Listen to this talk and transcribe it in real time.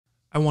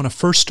I want to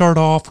first start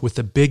off with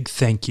a big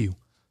thank you.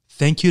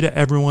 Thank you to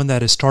everyone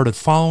that has started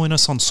following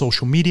us on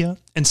social media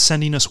and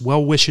sending us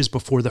well wishes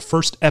before the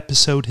first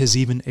episode has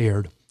even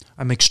aired.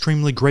 I'm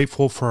extremely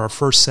grateful for our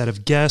first set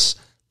of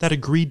guests that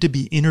agreed to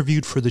be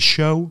interviewed for the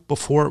show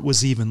before it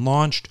was even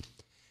launched.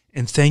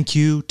 And thank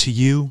you to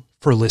you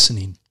for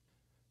listening.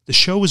 The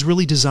show is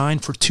really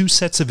designed for two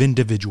sets of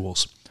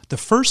individuals. The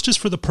first is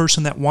for the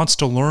person that wants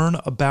to learn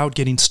about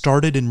getting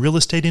started in real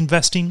estate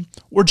investing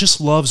or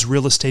just loves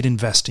real estate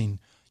investing.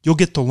 You'll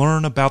get to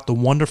learn about the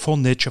wonderful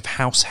niche of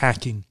house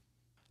hacking.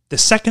 The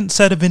second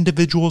set of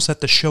individuals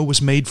that the show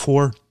was made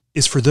for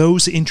is for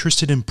those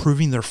interested in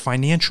improving their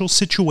financial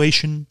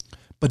situation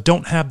but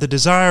don't have the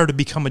desire to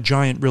become a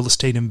giant real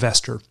estate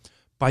investor.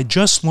 By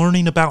just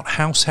learning about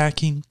house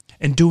hacking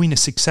and doing a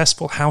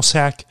successful house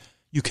hack,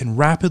 you can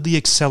rapidly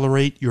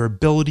accelerate your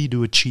ability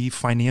to achieve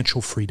financial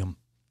freedom.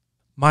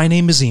 My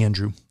name is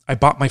Andrew. I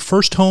bought my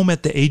first home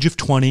at the age of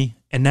 20,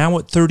 and now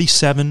at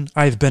 37,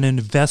 I have been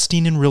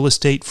investing in real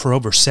estate for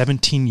over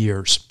 17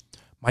 years.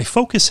 My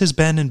focus has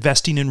been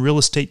investing in real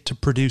estate to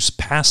produce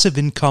passive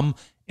income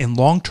and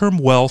long-term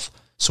wealth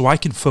so I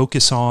can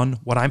focus on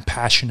what I'm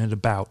passionate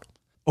about.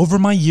 Over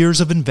my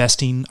years of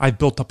investing, I've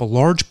built up a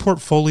large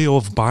portfolio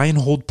of buy and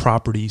hold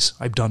properties.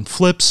 I've done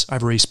flips,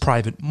 I've raised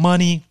private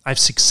money, I've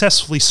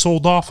successfully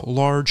sold off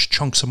large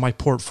chunks of my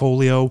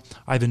portfolio,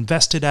 I've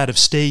invested out of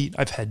state,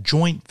 I've had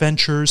joint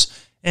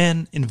ventures,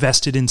 and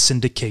invested in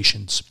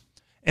syndications.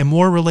 And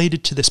more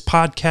related to this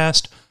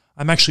podcast,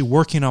 I'm actually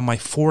working on my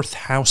fourth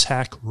house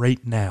hack right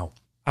now.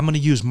 I'm going to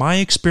use my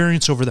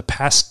experience over the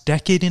past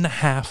decade and a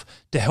half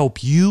to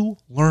help you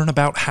learn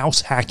about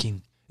house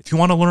hacking. If you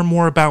want to learn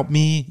more about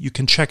me, you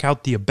can check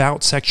out the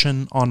About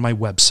section on my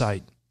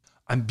website.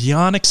 I'm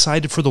beyond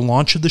excited for the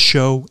launch of the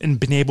show and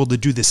being able to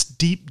do this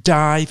deep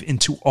dive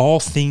into all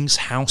things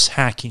house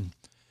hacking.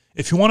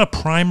 If you want a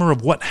primer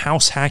of what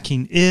house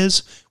hacking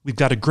is, we've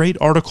got a great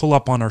article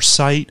up on our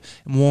site,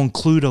 and we'll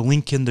include a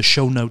link in the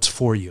show notes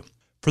for you.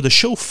 For the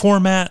show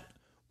format,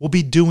 we'll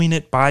be doing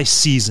it by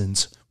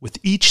seasons, with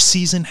each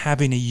season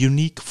having a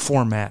unique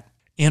format.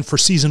 And for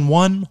season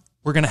 1,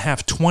 we're going to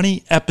have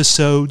 20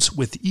 episodes,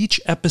 with each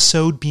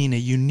episode being a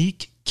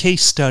unique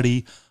case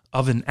study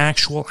of an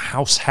actual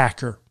house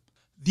hacker.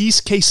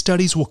 These case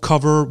studies will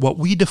cover what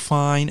we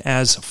define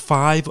as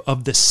 5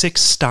 of the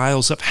 6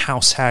 styles of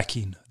house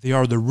hacking. They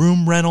are the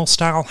room rental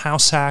style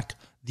house hack,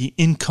 the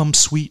income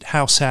suite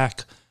house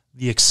hack,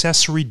 the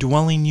accessory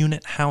dwelling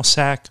unit house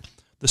hack,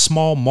 the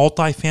small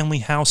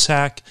multifamily house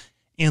hack,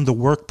 and the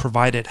work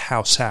provided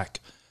house hack.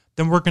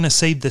 Then we're going to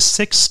save the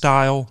 6th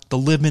style, the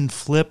live-in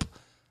flip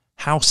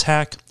house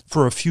hack,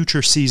 for a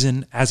future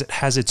season, as it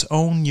has its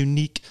own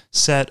unique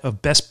set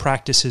of best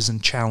practices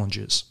and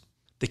challenges.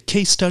 The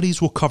case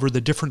studies will cover the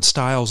different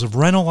styles of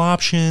rental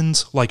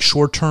options, like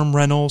short-term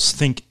rentals,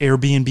 think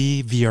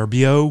Airbnb,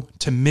 VRBO,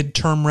 to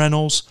mid-term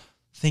rentals.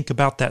 Think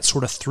about that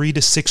sort of 3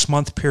 to 6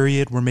 month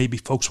period where maybe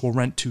folks will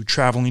rent to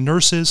traveling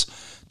nurses,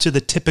 to the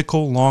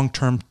typical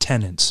long-term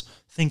tenants.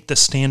 Think the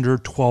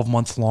standard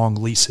 12-month long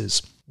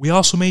leases. We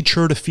also made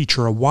sure to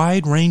feature a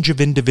wide range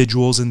of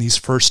individuals in these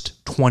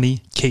first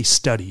 20 case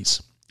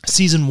studies.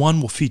 Season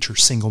 1 will feature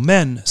single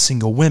men,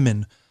 single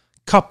women,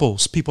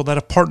 couples, people that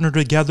have partnered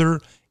together,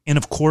 and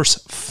of course,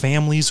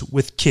 families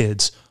with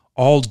kids,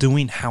 all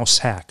doing house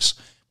hacks.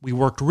 We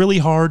worked really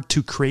hard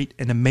to create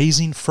an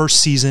amazing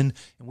first season,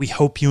 and we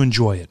hope you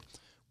enjoy it.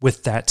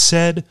 With that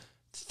said,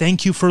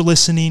 thank you for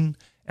listening,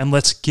 and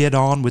let's get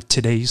on with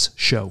today's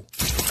show.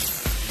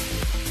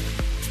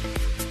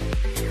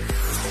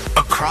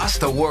 Across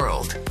the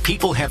world,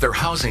 people have their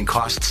housing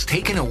costs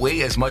taken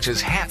away as much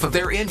as half of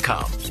their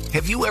income.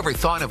 Have you ever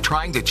thought of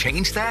trying to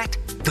change that?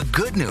 The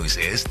good news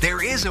is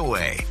there is a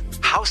way.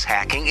 House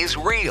hacking is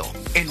real,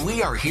 and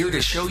we are here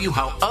to show you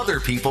how other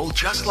people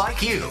just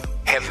like you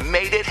have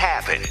made it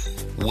happen.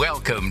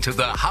 Welcome to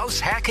the House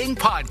Hacking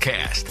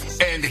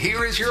Podcast. And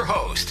here is your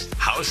host,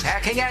 house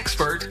hacking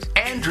expert,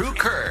 Andrew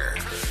Kerr.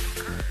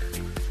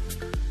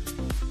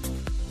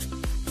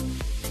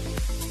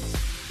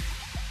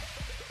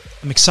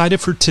 I'm excited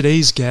for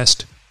today's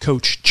guest,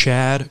 Coach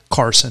Chad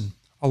Carson.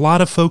 A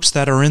lot of folks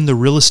that are in the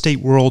real estate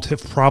world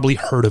have probably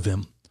heard of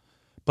him.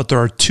 But there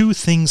are 2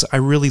 things I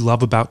really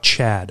love about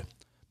Chad.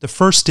 The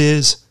first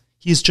is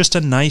he's just a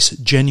nice,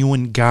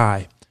 genuine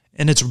guy,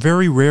 and it's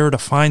very rare to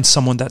find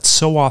someone that's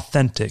so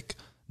authentic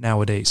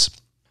nowadays.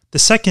 The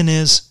second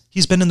is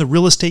he's been in the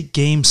real estate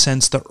game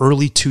since the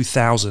early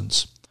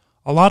 2000s.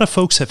 A lot of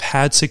folks have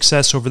had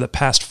success over the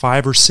past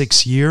 5 or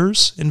 6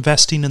 years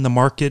investing in the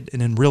market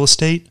and in real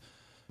estate,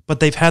 but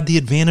they've had the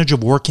advantage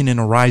of working in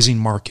a rising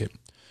market,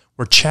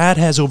 where Chad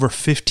has over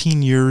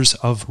 15 years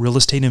of real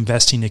estate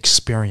investing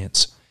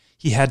experience.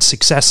 He had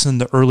success in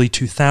the early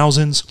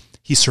 2000s,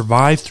 he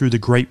survived through the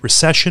Great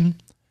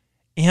Recession,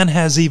 and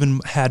has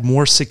even had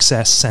more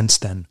success since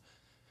then.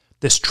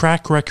 This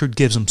track record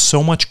gives him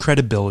so much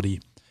credibility,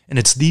 and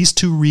it's these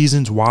 2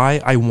 reasons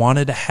why I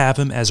wanted to have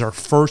him as our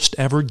first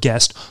ever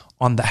guest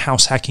on the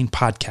House Hacking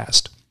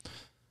Podcast.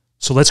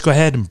 So let's go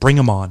ahead and bring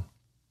him on.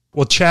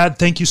 Well, Chad,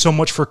 thank you so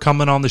much for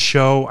coming on the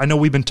show. I know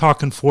we've been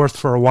talking forth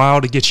for a while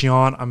to get you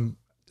on. I'm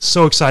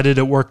so excited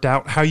it worked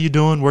out. How you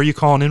doing? Where are you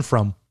calling in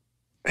from?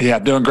 Yeah,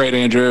 doing great,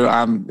 Andrew.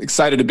 I'm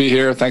excited to be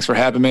here. Thanks for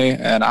having me.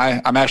 And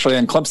I'm actually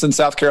in Clemson,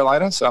 South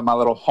Carolina. So I'm my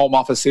little home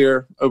office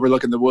here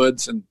overlooking the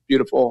woods and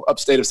beautiful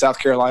upstate of South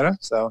Carolina.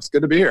 So it's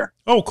good to be here.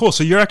 Oh, cool.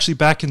 So you're actually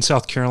back in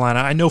South Carolina.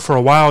 I know for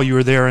a while you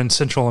were there in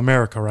Central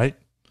America, right?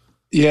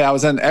 Yeah, I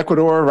was in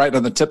Ecuador, right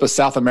on the tip of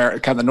South America,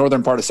 kind of the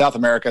northern part of South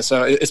America.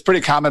 So it's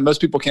pretty common. Most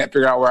people can't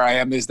figure out where I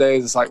am these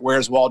days. It's like,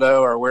 where's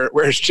Waldo or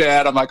where's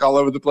Chad? I'm like all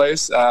over the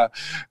place. But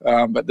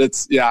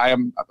I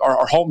am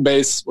our home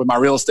base where my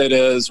real estate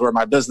is, where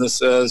my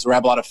business is, where I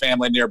have a lot of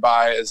family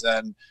nearby is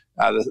in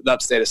the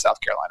upstate of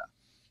South Carolina.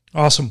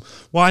 Awesome.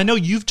 Well, I know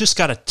you've just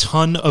got a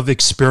ton of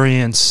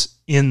experience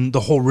in the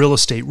whole real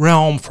estate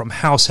realm, from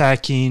house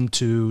hacking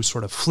to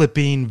sort of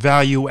flipping,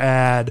 value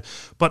add.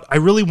 But I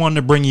really wanted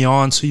to bring you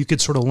on so you could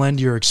sort of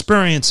lend your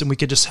experience and we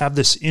could just have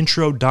this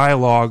intro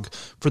dialogue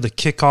for the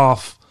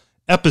kickoff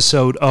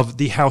episode of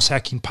the House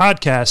Hacking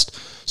Podcast.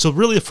 So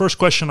really the first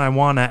question I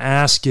want to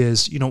ask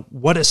is,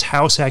 what does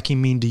house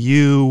hacking mean to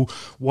you?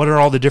 What are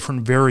all the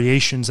different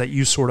variations that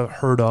you sort of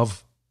heard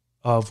of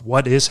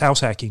what is house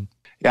hacking?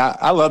 Yeah,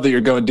 I love that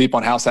you're going deep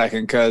on house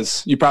hacking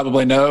because you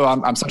probably know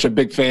I'm such a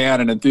big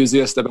fan and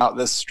enthusiast about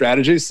this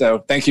strategy. So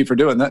thank you for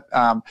doing that.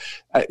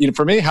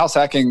 For me, house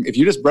hacking, if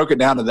you just broke it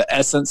down to the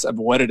essence of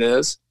what it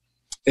is,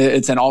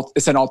 it's an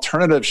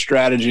alternative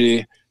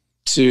strategy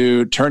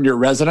to turn your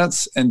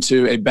residence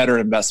into a better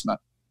investment.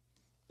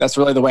 That's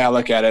really the way I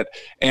look at it.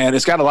 And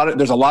it's got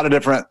there's a lot of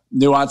different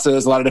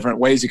nuances, a lot of different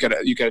ways you could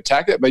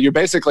attack it. But you're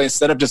basically,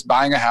 instead of just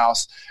buying a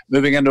house,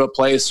 moving into a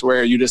place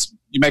where you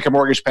make a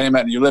mortgage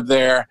payment and you live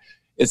there,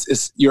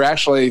 you're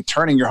actually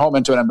turning your home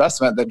into an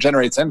investment that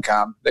generates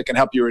income that can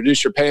help you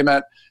reduce your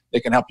payment, that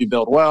can help you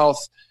build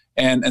wealth.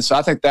 And so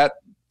I think that,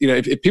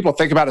 if people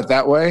think about it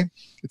that way,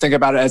 think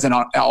about it as an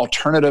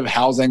alternative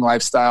housing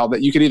lifestyle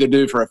that you could either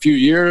do for a few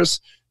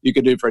years, you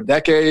could do for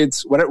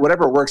decades,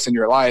 whatever works in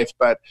your life.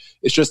 But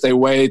it's just a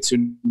way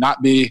to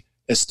not be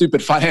as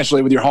stupid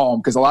financially with your home,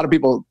 because a lot of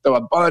people throw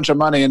a bunch of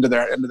money into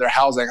their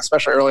housing,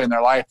 especially early in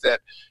their life, that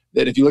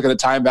if you look at the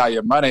time value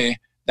of money,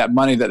 that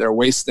money that they're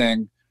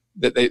wasting,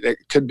 that they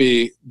could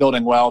be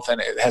building wealth, and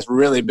it has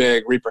really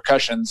big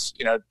repercussions,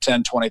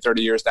 10, 20,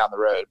 30 years down the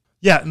road.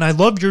 Yeah, and I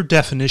love your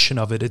definition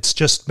of it. It's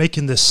just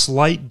making this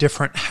slight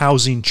different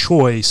housing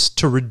choice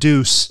to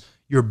reduce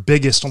your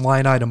biggest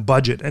line item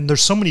budget. And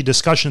there's so many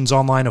discussions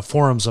online of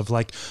forums of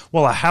like,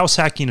 well, a house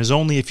hacking is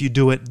only if you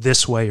do it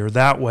this way or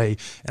that way.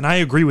 And I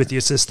agree with you.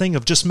 It's this thing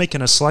of just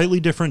making a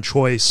slightly different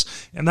choice.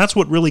 And that's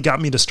what really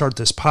got me to start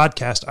this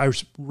podcast. I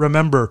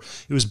remember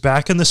it was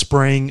back in the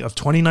spring of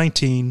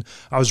 2019.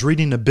 I was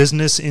reading a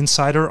Business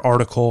Insider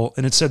article,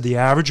 and it said the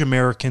average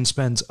American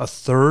spends a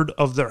third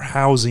of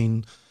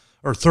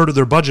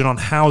their budget on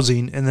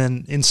housing. And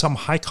then in some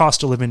high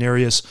cost of living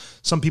areas,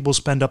 some people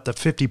spend up to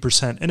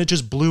 50%. And it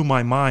just blew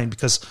my mind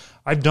because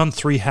I've done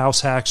 3 house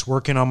hacks,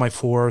 working on my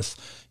 4th.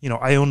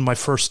 I owned my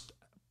first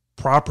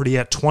property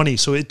at 20.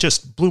 So it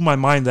just blew my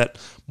mind that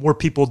more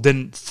people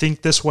didn't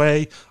think this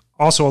way.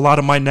 Also, a lot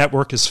of my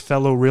network is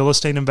fellow real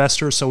estate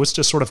investors. So it's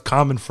just sort of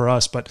common for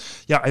us. But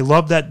yeah, I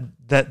love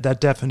that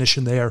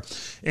definition there.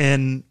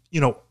 And,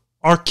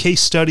 our case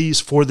studies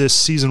for this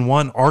season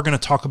 1 are going to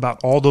talk about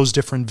all those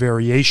different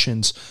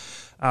variations.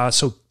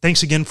 So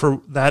thanks again for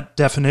that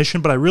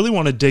definition. But I really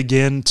want to dig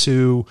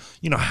into,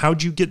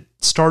 how'd you get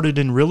started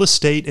in real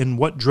estate and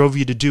what drove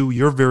you to do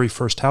your very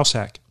first house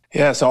hack?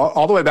 Yeah, so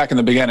all the way back in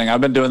the beginning,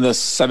 I've been doing this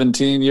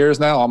 17 years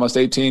now, almost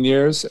 18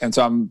 years. And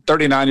so I'm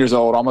 39 years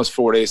old, almost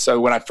 40. So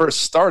when I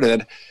first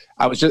started,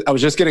 I was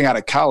just getting out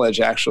of college,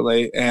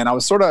 actually. And I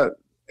was sort of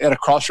at a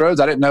crossroads.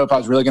 I didn't know if I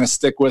was really going to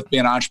stick with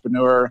being an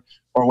entrepreneur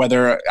or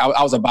whether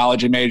I was a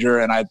biology major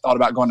and I thought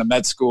about going to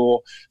med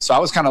school. So I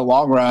was kind of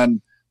long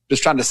run,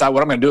 just trying to decide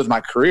what I'm going to do with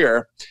my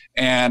career.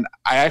 And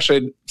I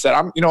actually said,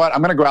 I'm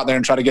going to go out there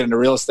and try to get into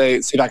real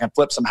estate, see if I can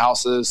flip some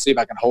houses, see if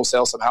I can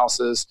wholesale some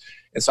houses.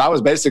 And so I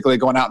was basically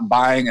going out and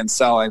buying and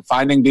selling,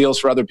 finding deals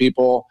for other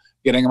people,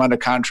 getting them under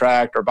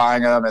contract or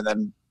buying them, and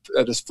then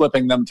just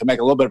flipping them to make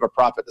a little bit of a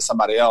profit to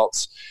somebody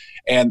else.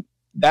 And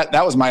that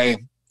was my,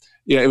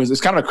 it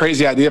was kind of a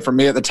crazy idea for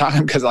me at the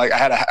time, because like I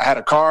had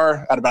a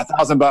car, I had about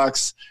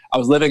 $1,000. I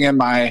was living in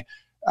my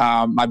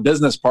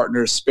business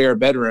partner's spare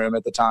bedroom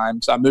at the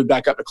time. So I moved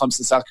back up to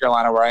Clemson, South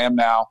Carolina, where I am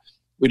now.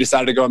 We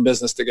decided to go in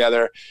business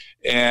together.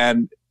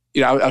 And,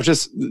 I was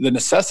just, the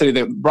necessity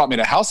that brought me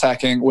to house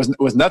hacking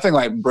was nothing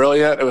like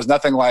brilliant. It was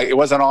nothing like, it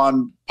wasn't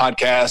on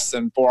podcasts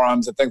and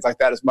forums and things like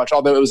that as much,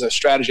 although it was a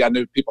strategy I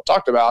knew people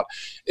talked about.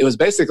 It was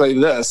basically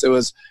this. It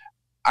was,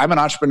 I'm an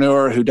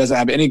entrepreneur who doesn't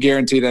have any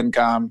guaranteed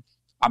income.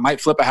 I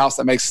might flip a house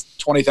that makes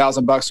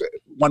 $20,000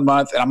 one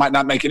month, and I might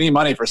not make any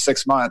money for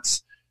 6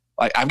 months.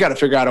 Like, I've got to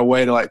figure out a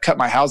way to like cut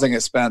my housing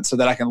expense so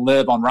that I can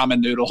live on ramen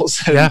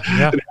noodles and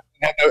have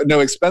no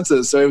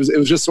expenses. So it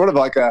was just sort of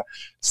like a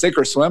sink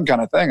or swim kind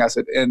of thing. I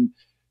said, and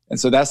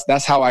so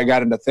that's how I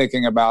got into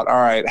thinking about, all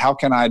right, how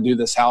can I do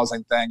this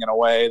housing thing in a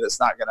way that's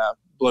not going to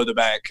blow the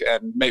bank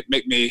and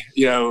make me,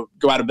 go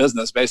out of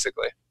business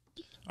basically.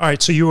 All right.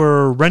 So you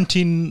were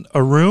renting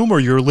a room, or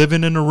you were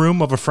living in a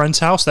room of a friend's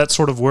house. That's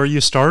sort of where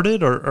you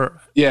started, or?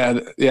 Yeah.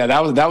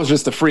 That was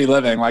just the free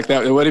living like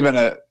that. It wouldn't even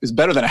it was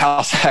better than a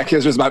house hack. It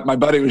was just my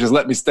buddy would just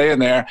let me stay in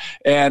there,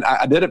 and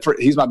I did it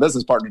he's my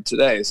business partner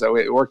today. So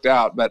it worked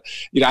out, but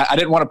I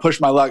didn't want to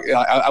push my luck.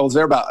 I was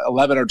there about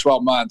 11 or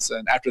 12 months.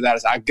 And after that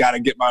I got to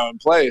get my own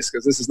place,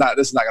 because this is not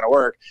going to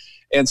work.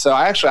 And so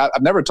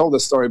I've never told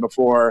this story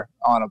before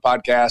on a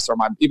podcast or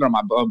even on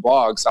my own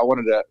blog. So I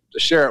wanted to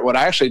share it. What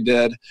I actually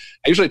did,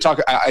 I usually talk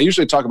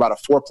about a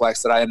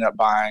fourplex that I ended up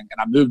buying,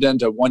 and I moved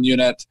into one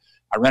unit.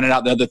 I rented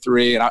out the other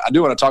three, and I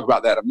do want to talk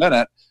about that in a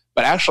minute.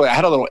 But actually, I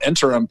had a little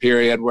interim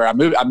period where I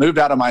moved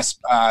out of my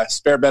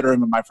spare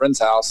bedroom in my friend's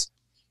house,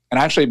 and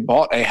I actually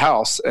bought a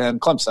house in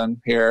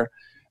Clemson here,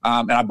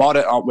 and I bought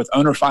it with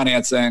owner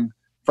financing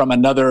from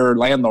another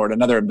landlord,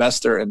 another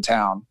investor in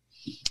town.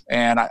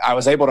 And I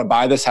was able to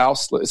buy this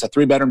house. It's a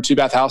 3-bedroom,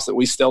 2-bath house that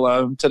we still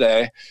own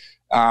today.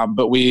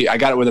 But I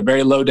got it with a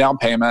very low down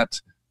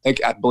payment.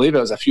 I believe it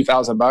was a few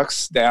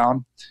 $1,000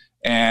 down.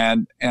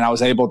 And I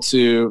was able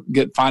to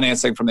get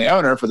financing from the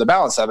owner for the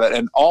balance of it.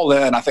 And all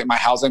in, I think my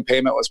housing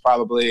payment was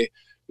probably,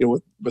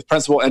 with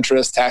principal,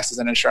 interest, taxes,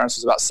 and insurance,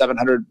 was about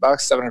 $700,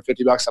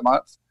 $750 a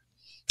month.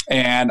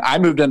 And I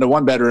moved into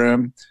one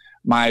bedroom.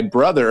 My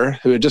brother,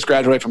 who had just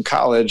graduated from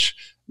college,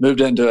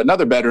 moved into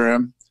another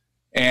bedroom.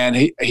 And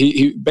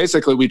he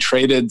basically, we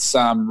traded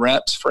some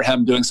rent for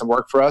him doing some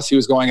work for us. He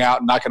was going out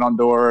and knocking on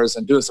doors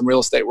and doing some real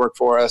estate work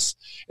for us.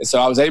 And so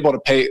I was able to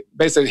pay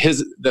basically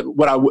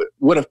what I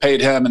would have paid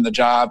him in the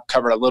job,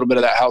 covered a little bit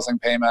of that housing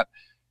payment.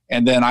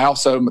 And then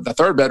the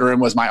third bedroom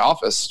was my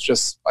office,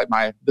 just like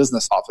my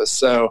business office.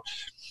 So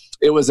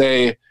it was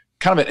a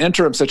kind of an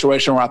interim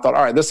situation where I thought,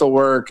 all right, this will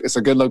work. It's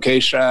a good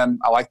location.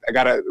 I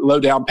got a low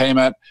down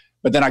payment,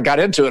 but then I got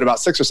into it about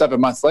 6 or 7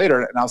 months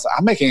later, and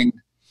I'm making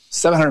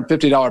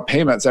 $750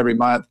 payments every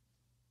month.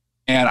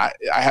 And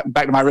I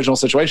back to my original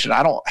situation,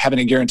 I don't have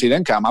any guaranteed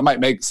income. I might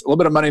make a little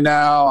bit of money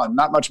now and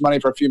not much money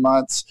for a few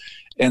months.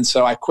 And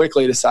so I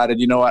quickly decided,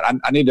 you know what, I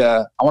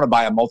want to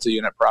buy a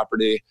multi-unit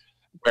property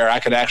where I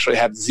could actually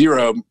have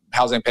zero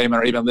housing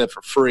payment or even live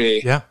for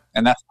free. Yeah.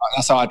 And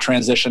that's how I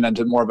transitioned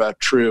into more of a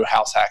true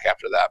house hack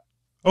after that.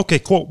 Okay,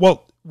 cool.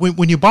 Well,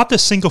 when you bought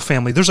this single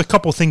family, there's a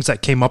couple of things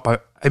that came up. I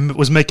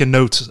was making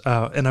notes,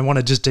 and I want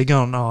to just dig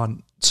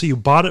on. So you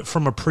bought it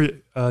from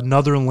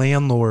another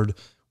landlord.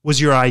 Was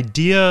your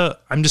idea,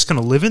 I'm just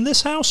going to live in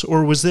this house,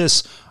 or was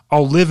this,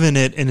 I'll live in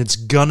it and it's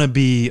going to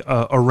be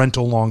a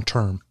rental long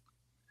term?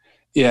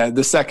 Yeah,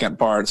 the second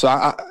part. So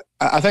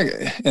I think,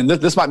 and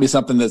this might be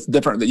something that's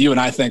different that you and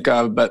I think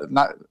of, but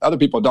not other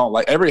people don't.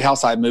 Like every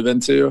house I move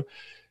into,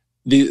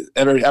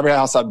 every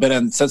house I've been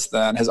in since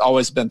then has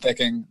always been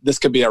thinking this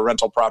could be a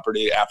rental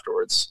property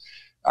afterwards.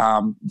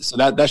 So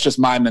that's just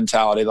my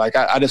mentality. Like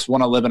I just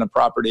want to live in a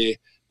property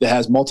that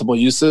has multiple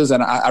uses,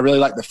 and I really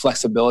like the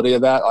flexibility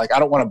of that. Like I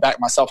don't want to back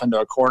myself into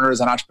a corner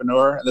as an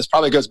entrepreneur. And this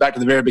probably goes back to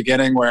the very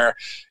beginning where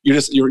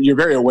you're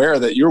very aware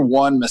that you're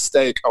one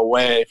mistake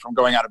away from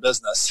going out of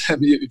business.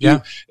 If you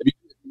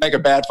make a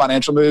bad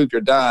financial move,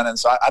 you're done. And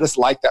so I just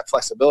like that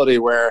flexibility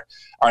where,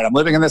 all right, I'm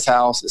living in this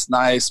house, it's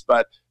nice,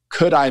 but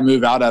could I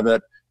move out of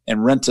it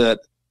and rent it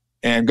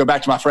and go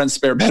back to my friend's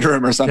spare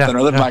bedroom or something,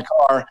 or live in my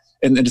car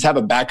and just have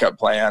a backup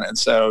plan? And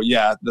so,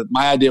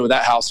 my idea with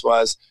that house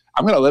was,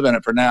 I'm going to live in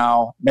it for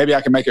now. Maybe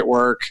I can make it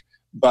work,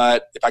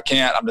 but if I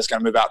can't, I'm just going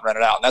to move out and rent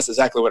it out. And that's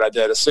exactly what I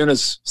did. As soon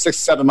as 6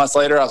 to 7 months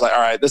later, I was like, all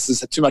right, this is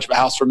too much of a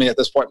house for me at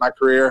this point in my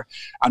career.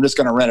 I'm just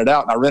going to rent it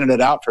out. And I rented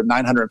it out for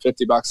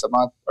 $950 a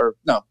month, or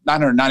no,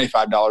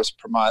 $995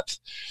 per month.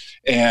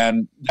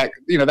 And that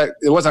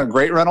it wasn't a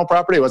great rental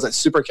property. It wasn't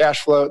super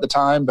cash flow at the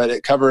time, but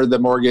it covered the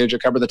mortgage,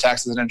 it covered the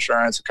taxes and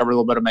insurance, it covered a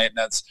little bit of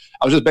maintenance.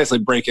 I was just basically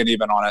breaking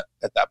even on it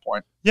at that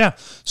point. Yeah.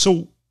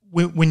 So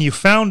when you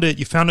found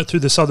it through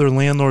this other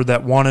landlord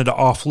that wanted to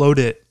offload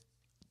it.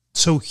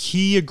 So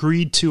he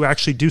agreed to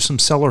actually do some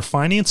seller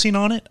financing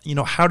on it.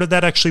 How did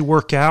that actually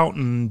work out?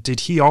 And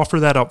did he offer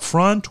that up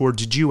front, or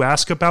did you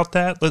ask about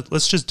that?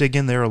 Let's just dig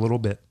in there a little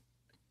bit.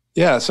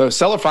 Yeah, so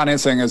seller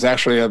financing is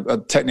actually a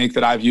technique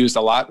that I've used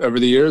a lot over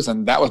the years,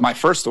 and that was my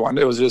first one.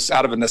 It was just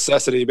out of a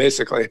necessity,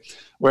 basically,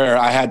 where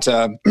I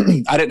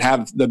didn't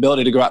have the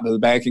ability to go out to the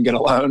bank and get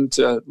a loan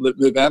to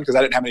move in because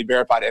I didn't have any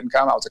verified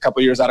income. I was a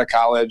couple years out of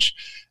college.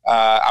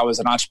 I was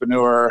an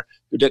entrepreneur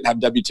who didn't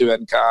have W-2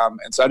 income,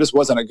 and so I just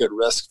wasn't a good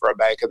risk for a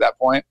bank at that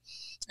point.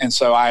 And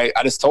so I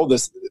just told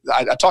this,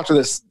 I talked to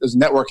this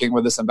networking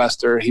with this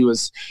investor. He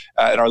was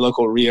at our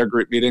local RIA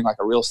group meeting, like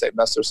a real estate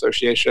investor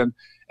association.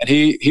 And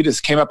he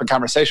just came up in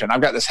conversation. I've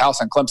got this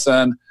house in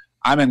Clemson.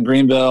 I'm in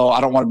Greenville. I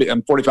don't want to be,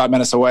 I'm 45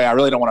 minutes away. I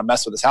really don't want to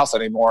mess with this house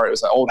anymore. It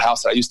was an old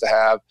house that I used to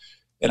have.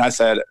 And I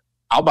said,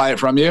 I'll buy it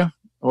from you.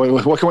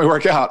 What can we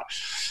work out?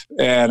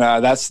 And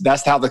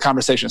that's how the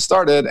conversation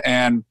started.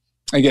 And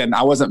again,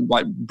 I wasn't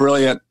like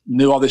brilliant,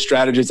 knew all these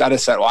strategies. I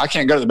just said, well, I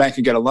can't go to the bank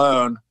and get a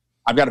loan.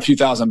 I've got a few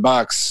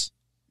 $1,000.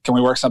 Can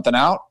we work something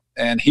out?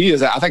 And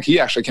I think he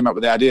actually came up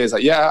with the idea. He's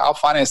like, yeah, I'll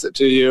finance it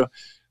to you.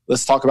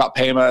 let's talk about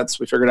payments.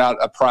 We figured out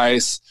a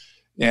price,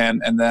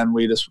 and then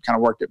we just kind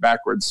of worked it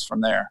backwards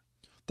from there.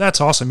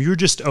 That's awesome. You were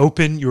just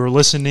open, you were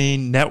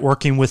listening,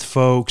 networking with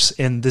folks,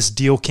 and this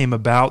deal came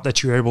about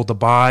that you were able to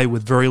buy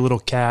with very little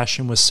cash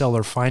and with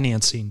seller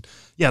financing.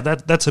 Yeah,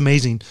 that's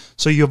amazing.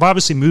 So you've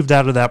obviously moved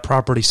out of that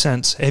property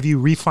since. Have you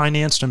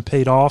refinanced and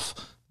paid off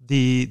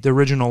the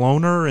original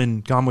owner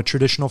and gone with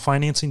traditional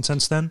financing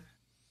since then?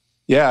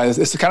 Yeah,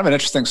 it's kind of an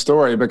interesting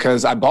story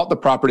because I bought the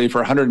property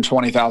for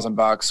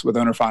 $120,000 with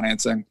owner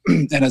financing.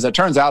 And as it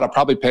turns out, I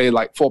probably paid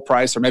like full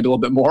price or maybe a little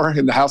bit more,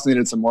 and the house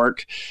needed some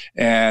work.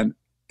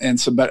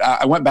 But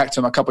I went back to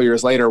him a couple of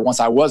years later once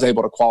I was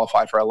able to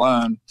qualify for a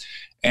loan,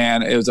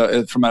 and it was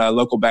from a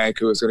local bank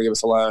who was going to give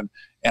us a loan.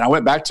 And I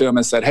went back to him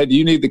and said, "Hey, do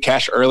you need the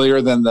cash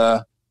earlier than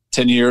the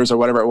 10 years or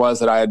whatever it was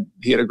that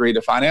he had agreed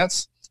to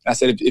finance?" And I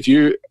said,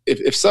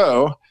 if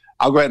so,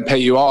 I'll go ahead and pay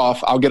you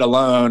off. I'll get a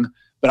loan,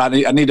 but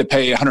I need to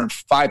pay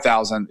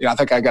 $105,000. I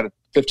think I got a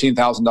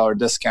 $15,000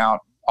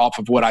 discount off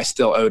of what I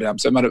still owed him.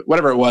 So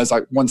whatever it was,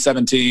 like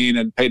 117,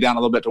 and paid down a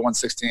little bit to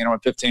 116 or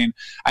 115.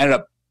 I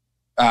ended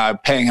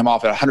up paying him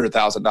off at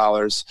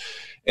 $100,000.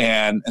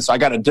 And so I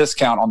got a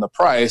discount on the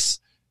price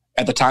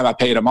at the time I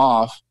paid him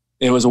off.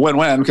 It was a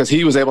win-win because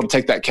he was able to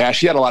take that cash.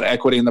 He had a lot of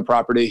equity in the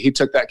property. He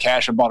took that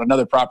cash and bought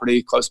another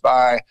property close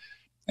by.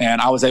 And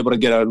I was able to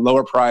get a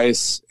lower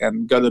price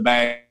and go to the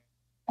bank,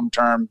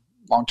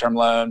 long-term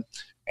loan.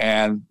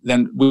 And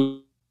then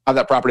we have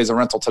that property as a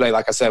rental today,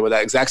 like I said, with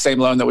that exact same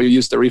loan that we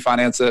used to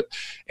refinance it.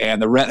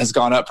 And the rent has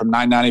gone up from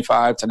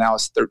 $9.95 to now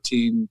it's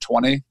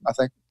 $13.20, I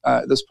think,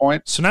 at this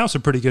point. So now it's a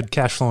pretty good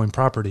cash flowing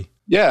property.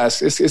 Yeah,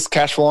 it's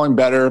cash flowing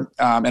better,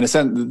 but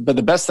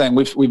the best thing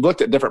we've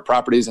looked at different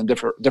properties and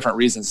different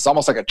reasons. It's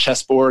almost like a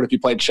chessboard. If you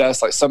played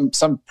chess, like some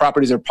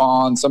properties are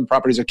pawns, some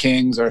properties are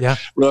kings or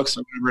rooks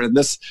or whatever. And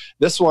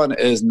this one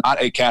is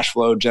not a cash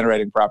flow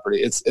generating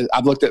property.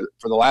 I've looked at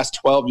for the last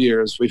 12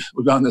 years. We've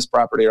owned this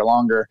property or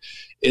longer.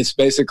 It's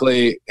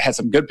basically had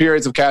some good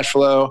periods of cash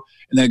flow,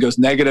 and then it goes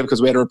negative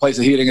because we had to replace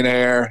the heating and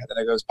air, and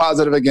then it goes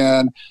positive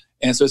again.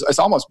 And so it's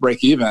almost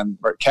break even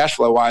or cash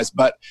flow wise,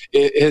 but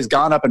it has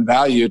gone up in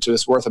value to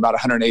it's worth about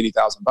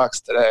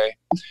 $180,000 today.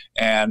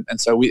 And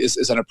so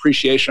it's an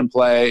appreciation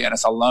play and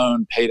it's a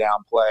loan pay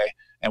down play.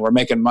 And we're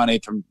making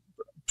money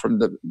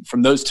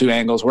from those two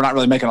angles. We're not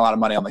really making a lot of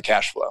money on the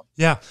cash flow.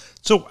 Yeah.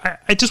 So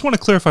I just want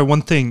to clarify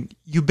one thing.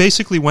 You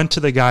basically went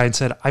to the guy and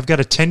said, I've got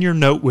a 10-year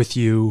note with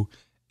you.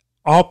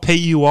 I'll pay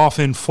you off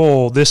in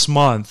full this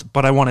month,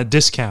 but I want a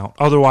discount.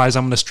 Otherwise,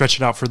 I'm going to stretch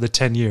it out for the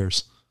 10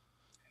 years.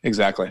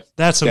 Exactly.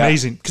 That's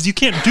amazing because you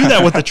can't do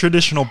that with a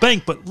traditional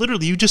bank, but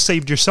literally you just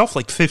saved yourself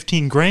like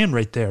 15 grand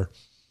right there.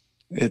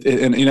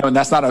 And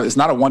that's it's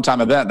not a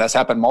one-time event. That's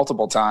happened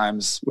multiple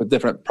times with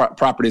different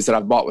properties that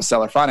I've bought with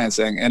seller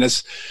financing. And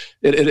it's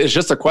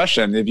just a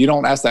question. If you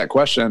don't ask that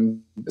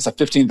question, it's a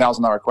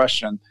 $15,000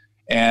 question.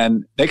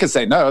 And they could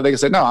say no. They could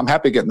say, no, I'm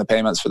happy getting the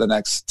payments for the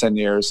next 10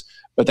 years.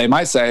 But they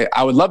might say,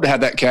 I would love to have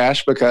that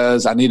cash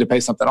because I need to pay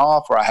something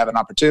off or I have an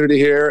opportunity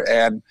here.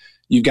 And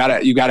you got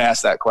to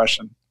ask that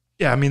question.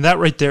 Yeah, I mean, that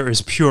right there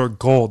is pure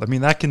gold. I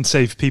mean, that can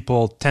save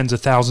people tens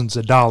of thousands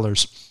of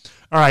dollars.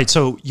 All right,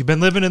 so you've been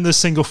living in this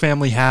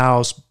single-family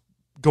house,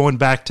 going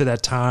back to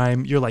that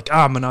time. You're like,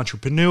 I'm an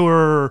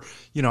entrepreneur.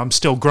 I'm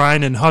still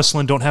grinding,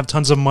 hustling, don't have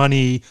tons of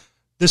money.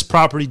 This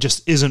property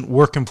just isn't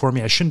working for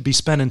me. I shouldn't be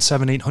spending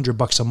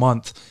 $700-800 a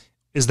month.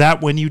 Is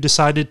that when you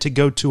decided to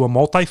go to a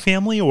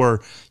multifamily?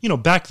 Or,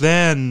 back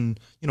then,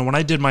 when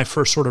I did my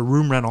first sort of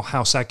room rental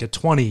house hack at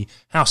 20,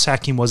 house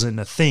hacking wasn't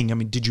a thing. I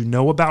mean, did you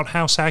know about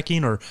house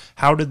hacking, or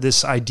how did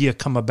this idea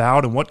come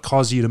about, and what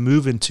caused you to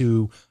move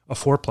into a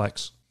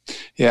fourplex?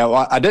 Yeah,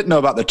 well, I didn't know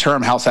about the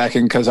term house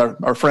hacking because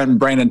our friend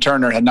Brandon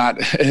Turner had not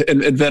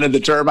invented the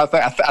term. I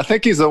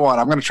think he's the one.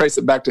 I'm going to trace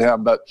it back to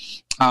him. But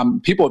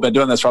people have been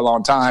doing this for a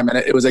long time, and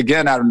it was,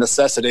 again, out of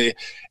necessity.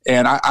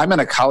 And I'm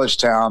in a college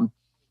town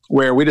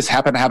where we just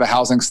happen to have a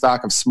housing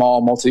stock of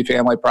small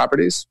multifamily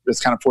properties. It's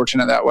kind of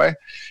fortunate that way.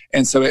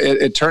 And so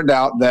it turned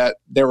out that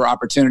there were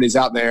opportunities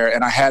out there.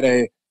 And I had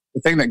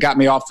the thing that got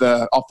me off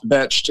the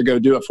bench to go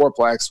do a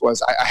fourplex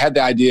was I had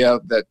the idea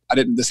that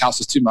this house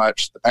is too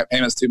much, the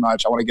payment's too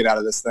much. I want to get out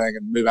of this thing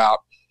and move out.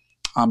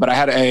 But I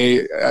had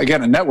a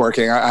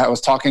networking. I was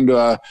talking to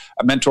a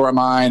mentor of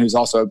mine who's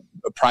also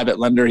a private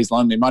lender. He's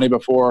loaned me money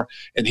before.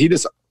 And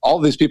all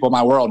of these people in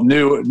my world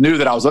knew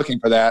that I was looking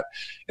for that.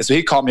 And so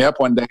he called me up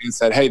one day and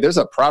said, hey, there's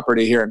a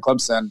property here in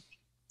Clemson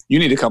you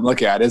need to come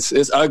look at.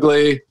 It's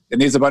ugly. It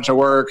needs a bunch of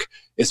work.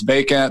 It's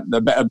vacant.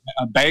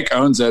 A bank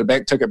owns it. A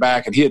bank took it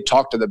back. And he had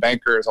talked to the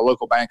bankers, a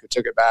local bank who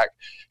took it back.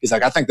 He's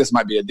like, I think this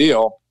might be a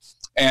deal.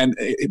 And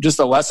just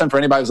a lesson for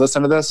anybody who's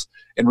listening to this,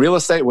 in real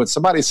estate, when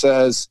somebody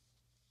says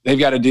they've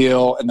got a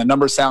deal and the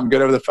numbers sound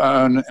good over the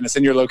phone and it's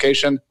in your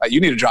location,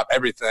 you need to drop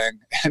everything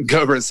and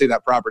go over and see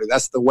that property.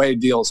 That's the way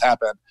deals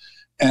happen.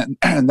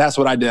 And that's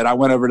what I did. I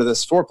went over to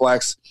this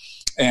fourplex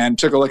and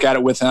took a look at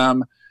it with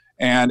him.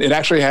 And it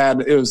actually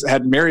had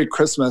Merry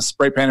Christmas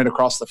spray painted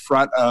across the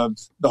front of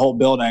the whole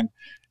building.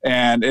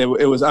 And it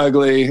was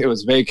ugly. It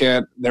was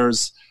vacant. There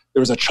was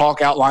a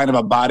chalk outline of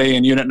a body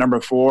in unit number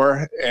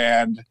 4.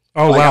 And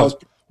Oh, wow.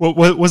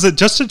 Was it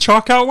just a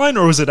chalk outline,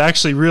 or was it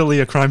actually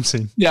really a crime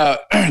scene? Yeah,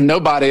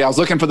 nobody. I was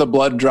looking for the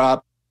blood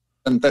drop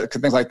and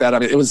things like that. I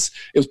mean, it was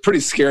pretty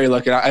scary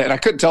looking. And I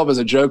couldn't tell if it was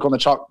a joke on the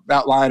chalk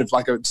outline, if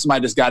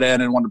somebody just got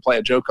in and wanted to play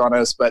a joke on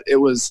us. But it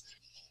was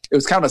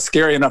kind of a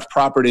scary enough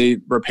property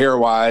repair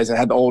wise. It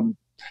had the old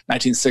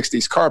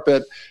 1960s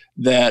carpet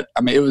that,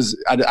 I mean,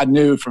 I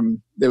knew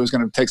it was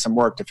going to take some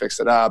work to fix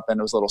it up, and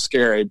it was a little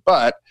scary.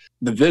 But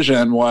the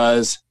vision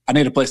was, I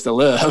need a place to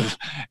live,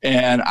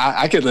 and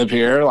I could live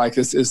here. Like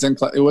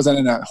it wasn't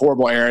in a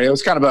horrible area. It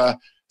was kind of a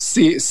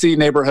C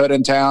neighborhood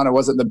in town. It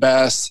wasn't the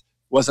best,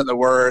 wasn't the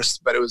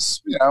worst, but it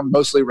was,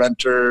 mostly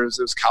renters.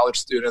 It was college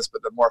students,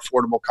 but the more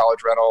affordable college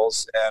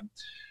rentals.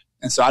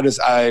 And so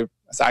I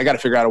said, I got to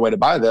figure out a way to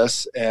buy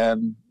this.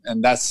 And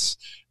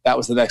that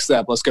was the next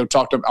step. Let's go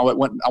talk to, I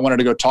wanted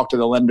to go talk to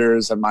the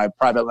lenders and my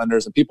private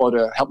lenders and people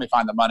to help me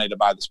find the money to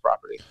buy this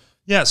property.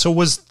 Yeah. So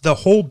was the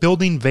whole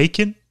building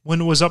vacant when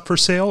it was up for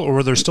sale, or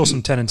were there still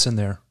some tenants in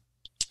there?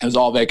 It was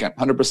all vacant,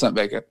 100%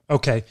 vacant.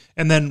 Okay.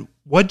 And then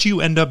what'd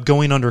you end up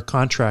going under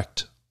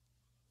contract?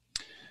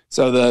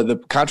 So the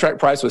contract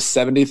price was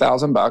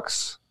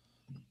 $70,000.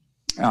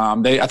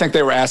 I think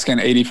they were asking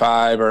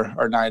 85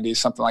 or 90,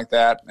 something like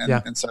that.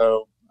 And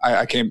so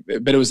I came,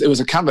 but it was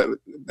a kind of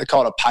they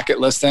call it a pocket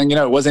listing.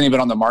 It wasn't even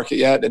on the market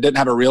yet. It didn't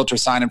have a realtor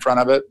sign in front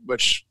of it,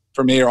 which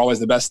for me are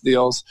always the best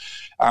deals.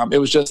 It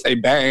was just a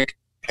bank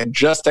had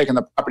just taken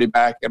the property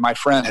back, and my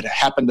friend had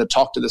happened to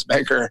talk to this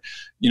banker,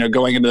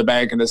 going into the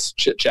bank and just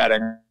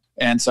chit-chatting.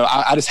 And so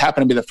I just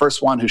happened to be the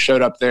first one who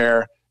showed up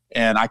there,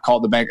 and I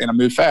called the bank, and I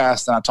moved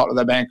fast, and I talked to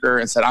the banker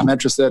and said, I'm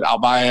interested. I'll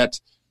buy it.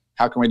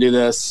 How can we do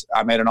this?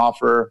 I made an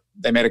offer.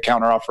 They made a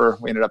counter offer.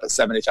 We ended up at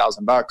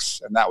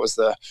 $70,000, and that was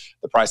the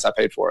price I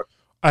paid for it.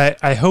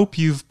 I hope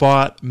you've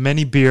bought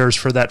many beers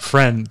for that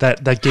friend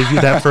that gave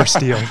you that first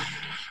deal.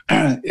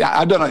 Yeah,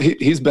 I've done.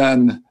 He's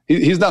done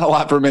a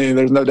lot for me.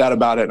 There's no doubt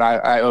about it. And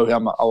I owe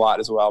him a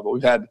lot as well.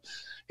 But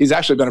he's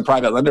actually been a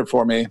private lender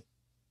for me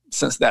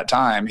since that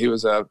time. He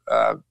was one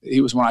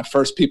of my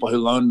first people who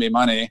loaned me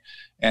money,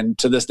 and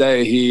to this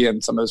day, he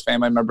and some of his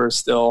family members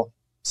still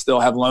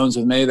have loans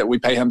with me that we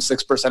pay him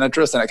 6%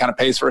 interest, and it kind of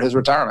pays for his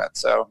retirement.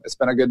 So it's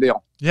been a good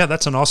deal. Yeah,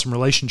 that's an awesome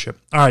relationship.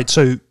 All right,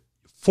 so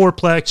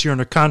fourplex, you're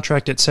under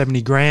contract at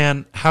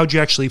 $70,000. How'd you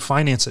actually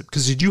finance it?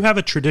 Because did you have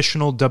a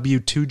traditional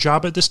W-2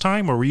 job at this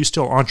time, or were you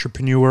still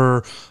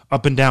entrepreneur,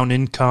 up and down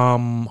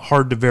income,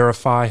 hard to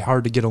verify,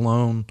 hard to get a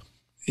loan?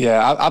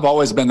 Yeah, I've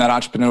always been that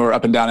entrepreneur,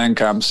 up and down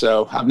income.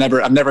 So I've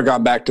never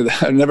gone back to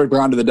I've never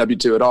gone to the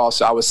W-2 at all.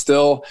 So I was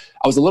a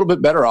little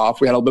bit better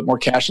off. We had a little bit more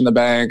cash in the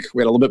bank.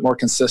 We had a little bit more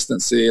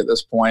consistency at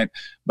this point,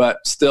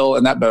 but still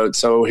in that boat.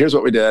 So here's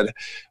what we did.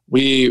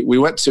 We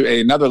went to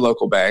another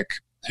local bank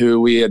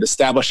who we had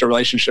established a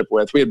relationship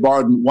with. We had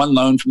borrowed one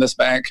loan from this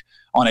bank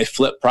on a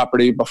flip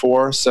property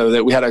before, so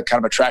that we had a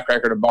kind of a track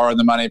record of borrowing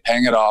the money,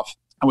 paying it off.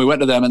 And we went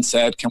to them and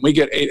said, can we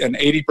get an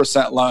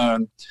 80%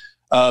 loan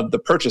of the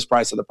purchase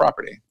price of the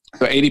property?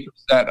 So 80%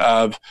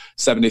 of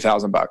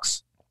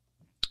 $70,000.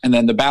 And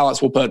then the balance,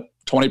 we'll put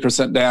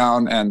 20%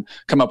 down and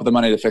come up with the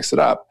money to fix it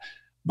up.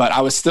 But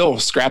I was still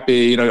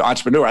scrappy,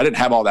 entrepreneur. I didn't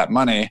have all that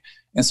money.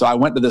 And so I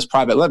went to this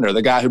private lender,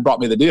 the guy who brought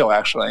me the deal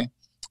actually.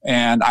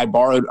 And I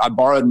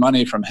borrowed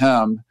money from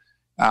him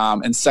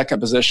in second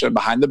position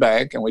behind the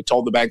bank. And we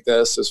told the bank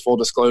this as full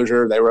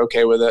disclosure. They were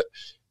okay with it.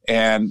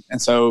 And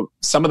so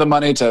some of the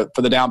money for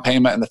the down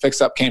payment and the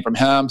fix up came from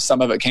him. Some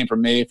of it came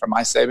from me, from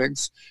my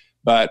savings.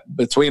 But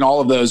between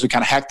all of those, we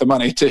kind of hacked the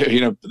money too.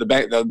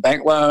 The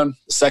bank loan,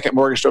 the second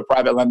mortgage to a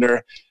private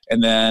lender,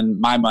 and then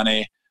my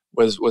money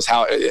was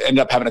how it ended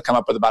up having to come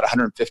up with about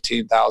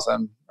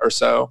 $115,000 or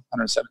so,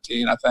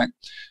 117, I think,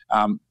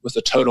 was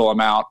the total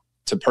amount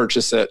to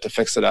purchase it, to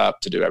fix it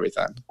up, to do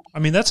everything. I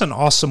mean, that's an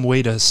awesome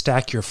way to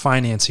stack your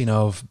financing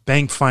of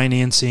bank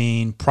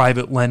financing,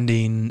 private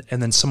lending,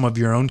 and then some of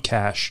your own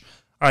cash.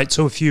 All right,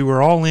 so if you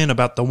were all in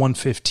about the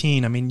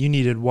 115, I mean, you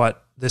needed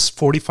this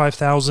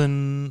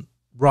 $45,000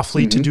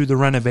 roughly to do the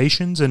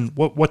renovations? And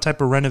what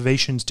type of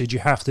renovations did you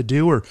have to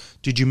do? Or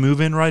did you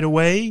move in right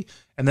away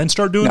and then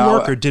start doing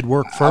work, or did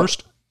work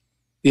first?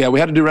 Yeah,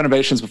 we had to do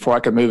renovations before I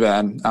could move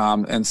in.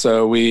 And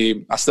so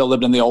I still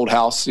lived in the old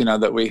house,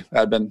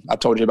 that I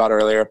told you about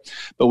earlier,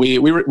 but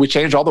we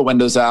changed all the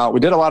windows out. We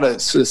did a lot of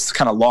this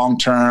kind of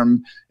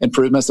long-term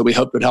improvements that we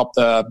hoped would help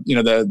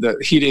the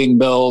heating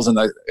bills and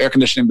the air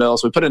conditioning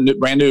bills. We put in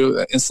brand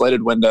new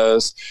insulated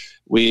windows.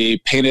 We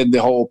painted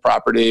the whole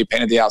property,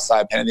 painted the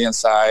outside, painted the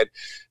inside.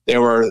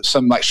 There were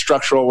some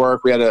structural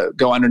work. We had to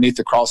go underneath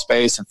the crawl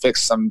space and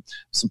fix some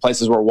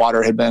places where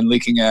water had been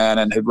leaking in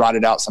and had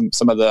rotted out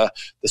some of the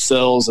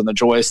sills and the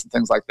joists and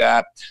things like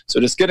that.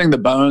 So just getting the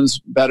bones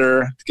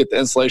better, to get the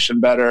insulation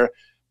better.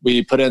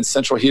 We put in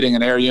central heating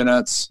and air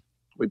units.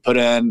 We put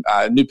in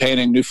new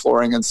painting, new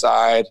flooring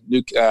inside.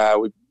 We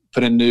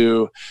put in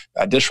new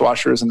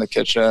dishwashers in the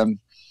kitchen.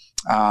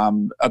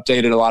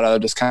 Updated a lot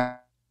of just kind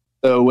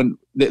So when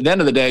the end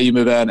of the day you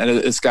move in and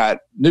it's got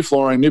new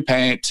flooring, new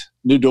paint,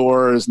 new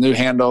doors, new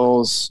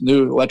handles,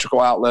 new electrical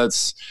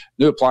outlets,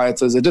 new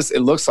appliances.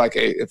 It looks like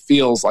it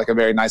feels like a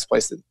very nice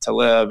place to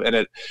live.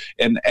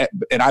 And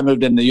I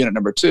moved into unit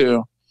number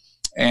 2,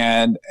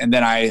 and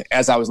then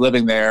as I was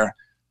living there,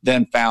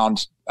 then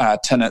found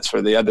tenants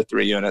for the other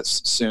 3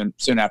 units soon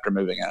after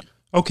moving in.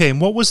 Okay,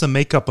 and what was the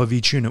makeup of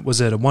each unit?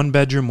 Was it a 1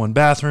 bedroom, 1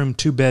 bathroom,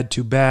 2 bed,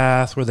 2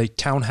 bath? Were they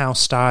townhouse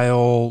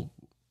style?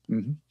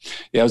 Mm-hmm.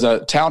 Yeah, it was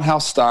a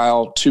townhouse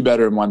style, 2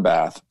 bedroom, 1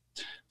 bath.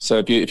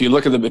 So if you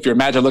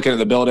imagine looking at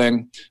the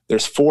building,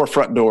 there's 4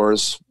 front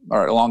doors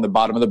along the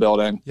bottom of the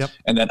building. Yep.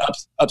 And then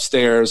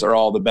upstairs are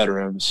all the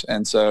bedrooms.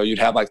 And so you'd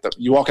have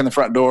you walk in the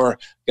front door,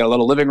 you got a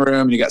little living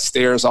room, you got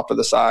stairs off to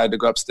the side to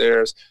go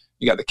upstairs.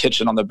 You got the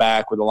kitchen on the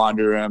back with the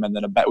laundry room, and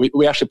then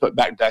we actually put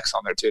back decks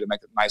on there too to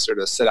make it nicer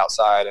to sit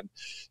outside,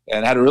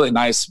 and had a really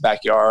nice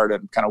backyard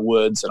and kind of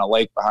woods and a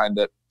lake behind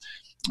it.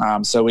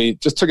 So we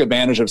just took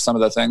advantage of some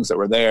of the things that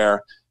were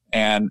there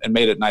and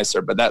made it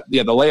nicer. But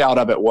the layout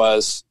of it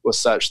was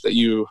such that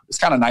it's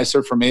kind of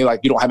nicer for me. Like,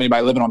 you don't have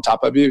anybody living on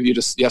top of you. You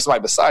have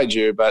somebody beside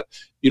you, but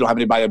you don't have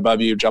anybody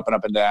above you jumping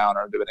up and down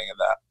or doing any of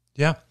that.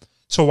 Yeah.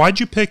 So why'd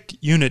you pick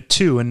unit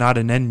 2 and not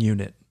an end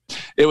unit?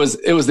 It was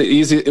the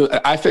easy.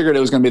 I figured it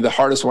was going to be the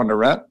hardest one to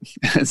rent,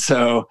 and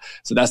so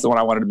that's the one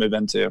I wanted to move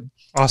into.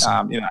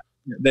 Awesome.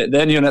 The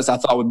end units I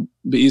thought would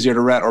be easier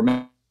to rent or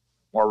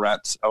more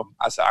rent. So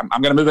I said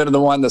I'm going to move into the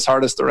one that's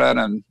hardest to rent,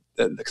 and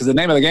because the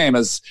name of the game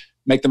is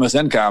make the most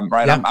income,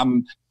 right? Yeah.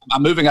 I'm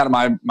moving out of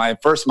my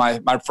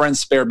friend's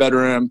spare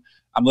bedroom.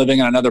 I'm living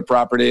in another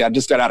property. I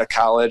just got out of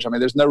college. I mean,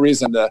 there's no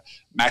reason to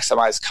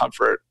maximize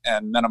comfort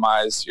and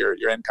minimize your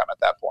income at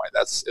that point.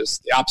 It's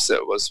the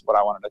opposite was what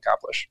I wanted to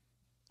accomplish.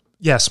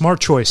 Yeah, smart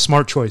choice.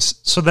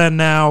 So then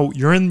now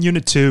you're in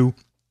unit 2.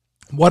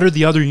 What are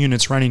the other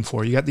units renting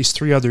for? You got these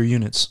 3 other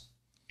units.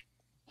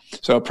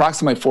 So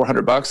approximately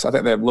 $400. I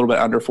think they have a little bit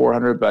under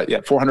 400, but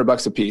yeah,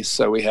 $400 a piece.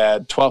 So we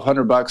had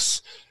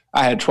 $1,200.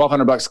 I had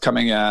 $1,200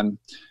 coming in,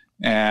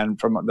 and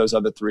from those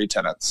other 3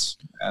 tenants,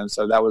 and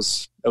so it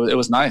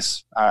was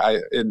nice. I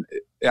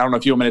don't know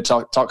if you want me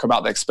to talk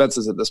about the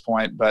expenses at this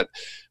point, but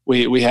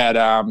we had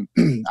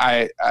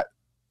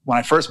when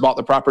I first bought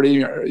the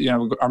property, I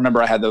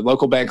remember I had the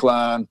local bank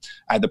loan.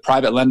 I had the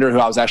private lender who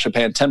I was actually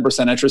paying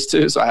 10% interest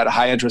to. So I had a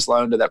high interest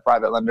loan to that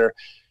private lender.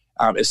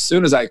 As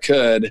soon as I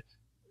could,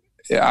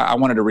 I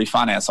wanted to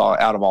refinance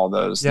out of all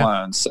those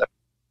loans. So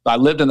I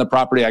lived in the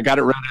property. I got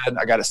it rented.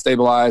 I got it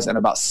stabilized. And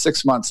about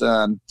 6 months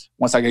in,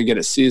 once I could get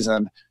it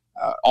seasoned,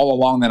 all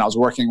along then I was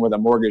working with a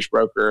mortgage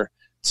broker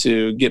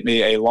to get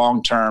me a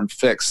long-term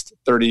fixed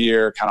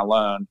 30-year kind of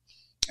loan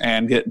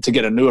and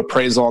get a new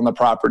appraisal on the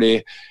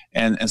property.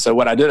 And so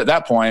what I did at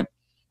that point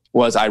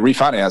was I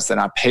refinanced, and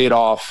I paid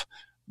off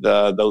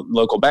the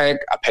local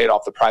bank. I paid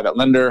off the private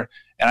lender,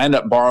 and I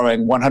ended up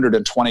borrowing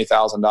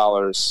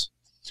 $120,000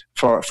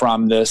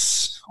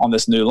 on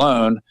this new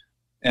loan.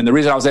 And the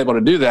reason I was able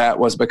to do that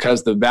was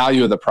because the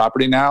value of the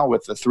property now,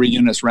 with the 3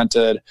 units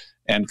rented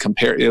and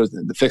it was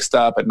the fixed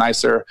up and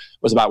nicer,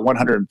 was about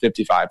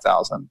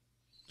 $155,000.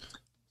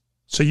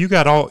 So you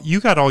got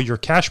all your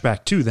cash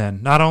back too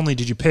then. Not only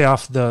did you pay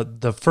off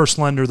the first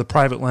lender, the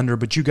private lender,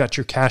 but you got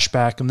your cash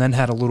back and then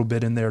had a little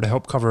bit in there to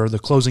help cover the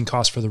closing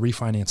costs for the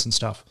refinance and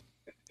stuff.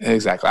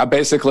 Exactly. I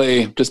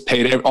basically just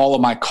paid all of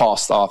my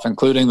costs off,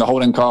 including the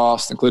holding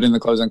costs, including the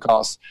closing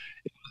costs.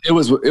 It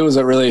was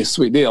a really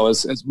sweet deal.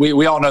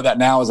 We all know that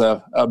now is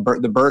the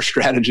BRRRR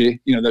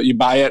strategy. That you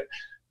buy it,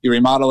 you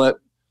remodel it,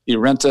 you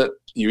rent it,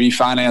 you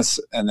refinance,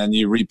 and then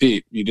you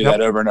repeat. You do that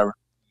over and over.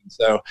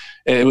 So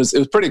it was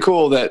pretty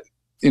cool that,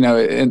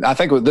 and I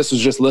think this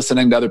was just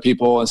listening to other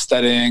people and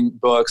studying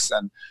books,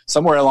 and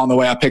somewhere along the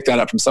way I picked that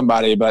up from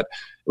somebody, but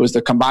it was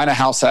to combine a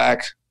house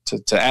hack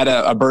to add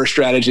a BRRRR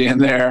strategy in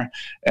there,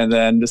 and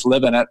then just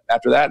live in it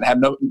after that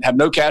and have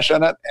no cash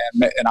in it.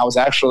 And I was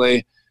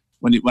actually,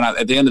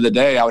 at the end of the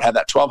day, I would have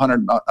that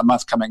 $1,200 a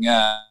month coming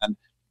in,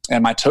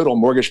 and my total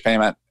mortgage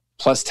payment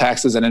plus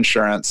taxes and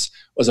insurance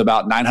was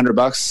about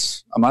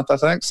 $900 a month, I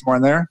think, somewhere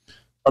in there.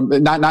 Or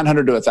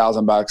 $900 to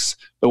 $1,000.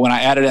 But when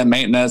I added in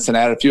maintenance and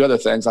added a few other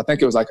things, I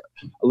think it was like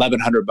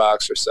 $1,100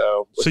 or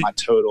so was my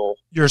total.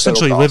 You're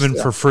essentially living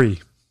for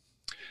free.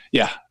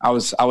 Yeah, I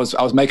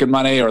was making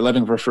money or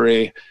living for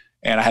free,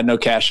 and I had no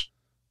cash.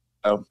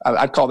 So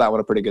I'd call that one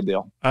a pretty good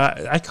deal.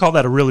 I call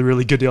that a really,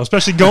 really good deal,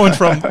 especially going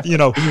from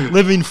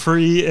living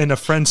free in a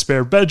friend's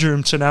spare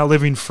bedroom to now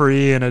living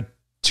free in a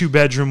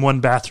 2-bedroom,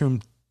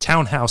 1-bathroom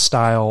townhouse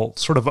style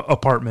sort of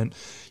apartment.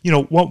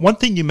 One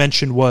thing you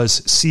mentioned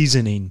was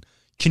seasoning.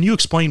 Can you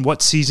explain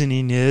what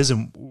seasoning is,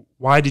 and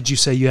why did you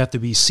say you have to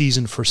be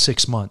seasoned for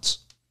 6 months?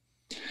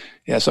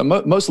 Yeah, so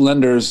most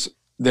lenders,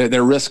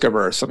 they're risk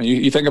averse. I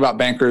mean, you think about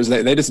bankers,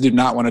 they just do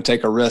not want to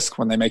take a risk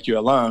when they make you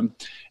a loan.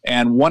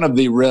 And one of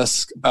the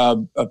risks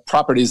of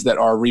properties that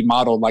are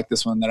remodeled like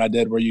this one that I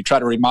did, where you try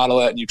to remodel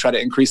it and you try to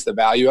increase the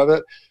value of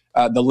it,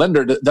 the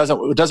lender doesn't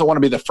want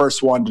to be the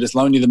first one to just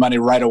loan you the money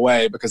right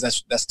away, because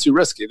that's too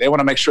risky. They want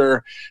to make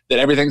sure that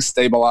everything's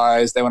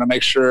stabilized. They want to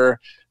make sure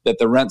that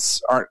the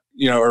rents aren't,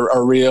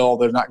 are real.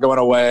 They're not going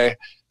away.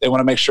 They want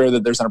to make sure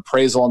that there's an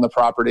appraisal on the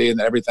property and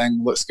that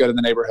everything looks good in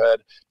the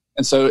neighborhood.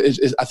 And so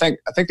I think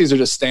these are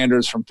just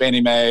standards from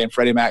Fannie Mae and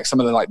Freddie Mac, some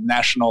of the like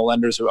national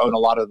lenders who own a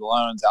lot of the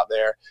loans out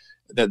there.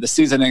 The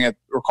seasoning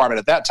requirement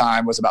at that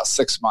time was about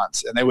 6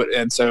 months.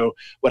 And so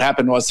what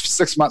happened was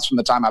 6 months from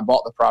the time I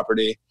bought the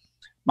property,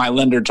 my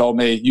lender told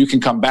me, you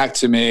can come back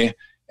to me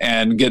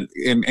and get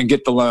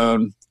the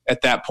loan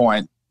at that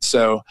point.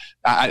 So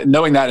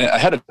knowing that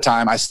ahead of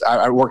time,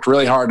 I worked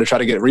really hard to try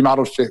to get it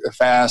remodeled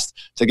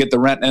fast, to get the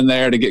rent in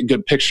there, to get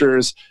good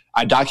pictures.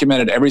 I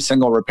documented every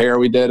single repair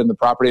we did in the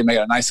property and made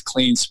a nice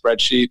clean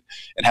spreadsheet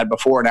and had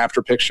before and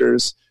after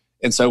pictures.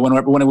 And so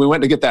when we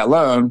went to get that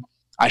loan,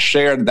 I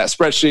shared that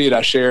spreadsheet.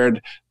 I shared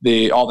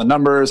all the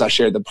numbers. I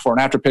shared the before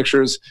and after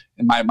pictures.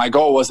 And my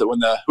goal was that when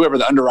whoever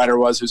the underwriter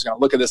was who's going to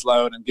look at this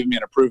loan and give me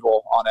an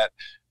approval on it,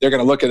 they're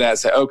going to look at that and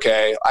say,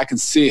 okay, I can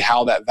see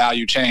how that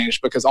value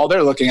changed, because all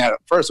they're looking at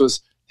first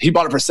was he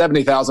bought it for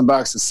 $70,000,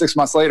 and 6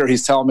 months later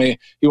he's telling me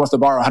he wants to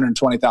borrow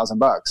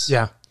 $120,000.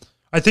 Yeah,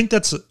 I think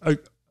that's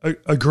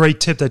a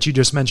great tip that you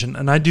just mentioned.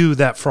 And I do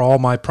that for all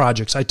my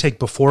projects. I take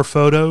before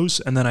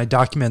photos and then I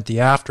document the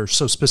after.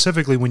 So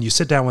specifically when you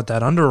sit down with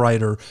that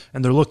underwriter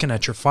and they're looking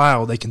at your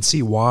file, they can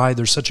see why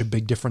there's such a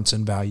big difference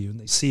in value, and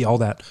they see all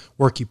that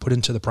work you put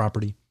into the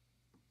property.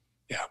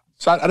 Yeah.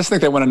 So I just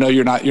think they want to know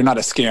you're not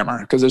a scammer,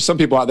 because there's some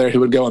people out there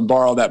who would go and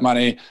borrow that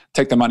money,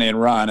 take the money and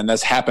run. And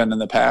that's happened in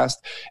the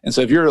past. And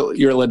so if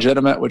you're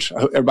legitimate, which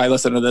everybody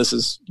listening to this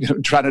is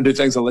trying to do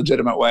things a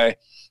legitimate way,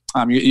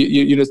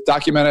 you just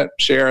document it,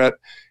 share it.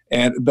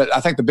 But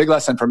I think the big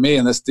lesson for me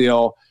in this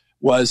deal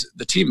was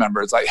the team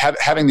members, like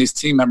having these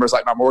team members,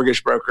 like my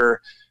mortgage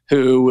broker,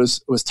 who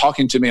was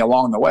talking to me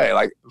along the way.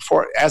 Like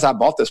as I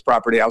bought this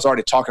property, I was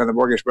already talking to the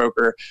mortgage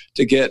broker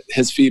to get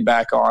his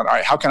feedback on, all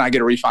right, how can I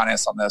get a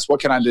refinance on this? What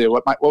can I do?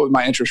 What would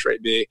my interest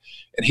rate be?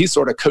 And he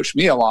sort of coached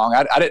me along.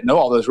 I didn't know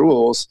all those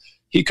rules.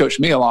 He coached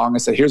me along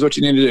and said, here's what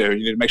you need to do.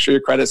 You need to make sure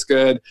your credit's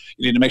good.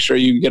 You need to make sure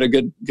you get a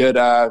good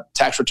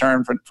tax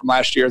return from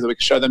last year, that we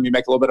can show them you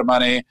make a little bit of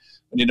money.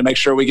 We need to make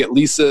sure we get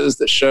leases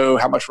that show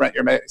how much rent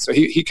you're making. So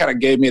he kind of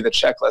gave me the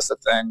checklist of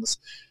things.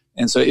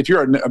 And so if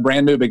you're a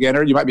brand new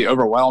beginner, you might be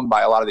overwhelmed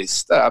by a lot of these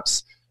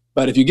steps.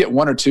 But if you get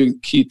one or two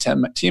key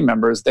team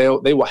members, they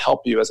will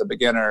help you as a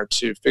beginner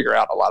to figure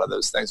out a lot of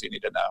those things you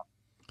need to know.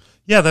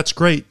 Yeah, that's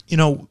great.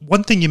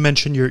 One thing you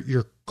mentioned,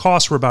 your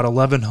costs were about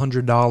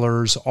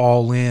 $1,100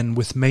 all in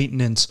with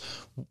maintenance.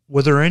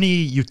 Were there any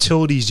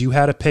utilities you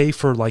had to pay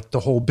for, like the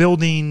whole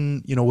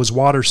building? Was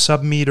water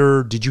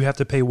sub-meter? Did you have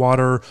to pay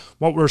water?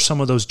 What were some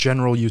of those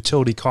general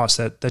utility costs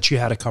that you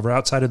had to cover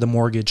outside of the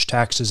mortgage,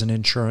 taxes, and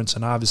insurance,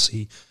 and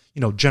obviously,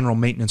 general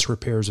maintenance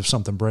repairs if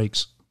something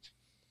breaks?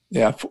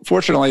 Yeah,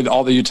 fortunately,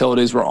 all the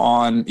utilities were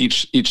on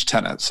each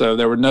tenant, so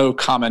there were no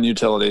common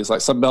utilities.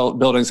 Like some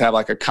buildings have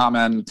like a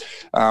common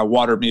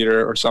water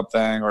meter or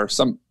something, or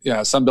some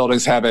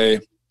buildings have a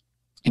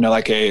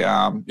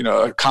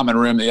common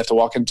room that you have to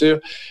walk into.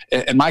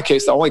 In my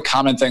case, the only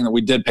common thing that we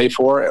did pay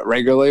for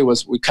regularly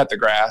was we cut the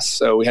grass.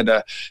 So we had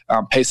to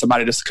pay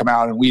somebody just to come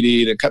out and weed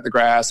eat and cut the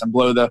grass and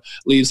blow the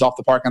leaves off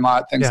the parking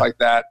lot, things like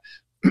that.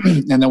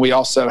 And then we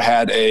also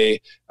had a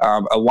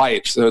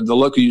light. So the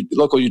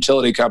local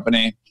utility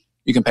company,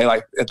 you can pay,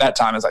 like at that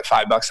time, it's like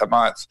 $5 a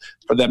month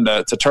for them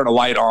to turn a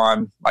light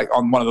on, like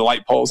on one of the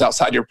light poles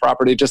outside your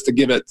property, just to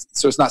give it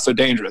so it's not so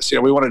dangerous.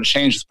 We wanted to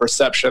change the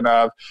perception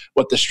of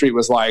what the street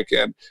was like.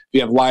 And if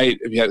you have light,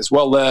 if it's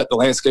well lit, the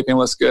landscaping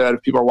looks good,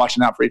 if people are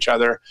watching out for each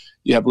other,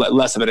 you have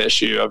less of an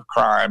issue of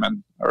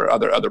crime or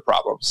other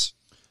problems.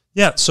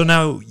 Yeah. So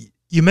now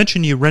you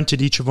mentioned you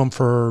rented each of them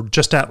for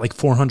just at like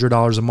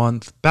 $400 a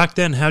month. Back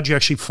then, how'd you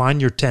actually find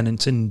your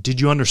tenants? And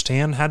did you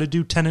understand how to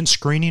do tenant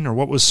screening, or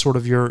what was sort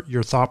of your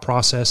thought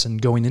process in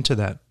going into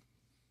that?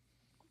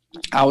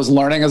 I was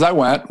learning as I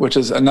went, which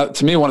is,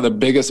 to me, one of the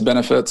biggest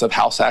benefits of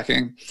house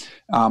hacking.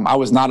 I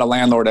was not a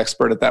landlord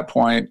expert at that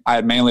point. I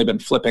had mainly been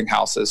flipping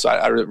houses, so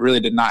I really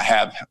did not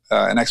have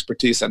an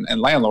expertise in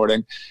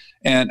landlording.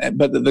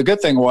 But the good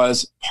thing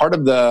was part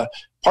of the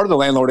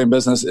landlording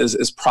business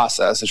is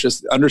process. It's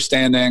just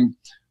understanding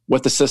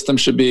what the system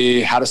should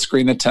be, how to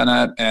screen a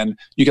tenant. And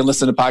you can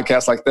listen to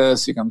podcasts like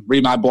this. You can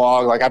read my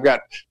blog. Like I've got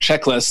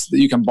checklists that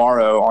you can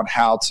borrow on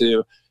how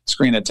to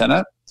screen a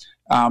tenant.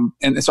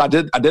 And so I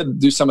did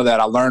do some of that.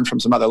 I learned from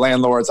some other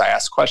landlords. I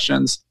asked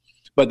questions.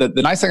 But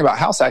the nice thing about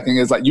house hacking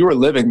is, like, you were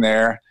living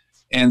there.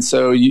 And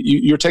so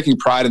you're taking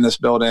pride in this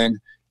building,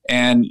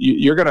 and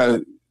you're going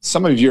to,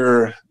 some of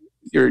your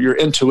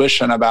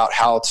intuition about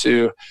how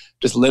to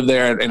just live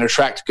there and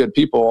attract good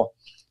people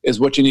is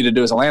what you need to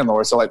do as a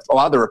landlord. So like a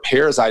lot of the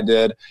repairs I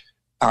did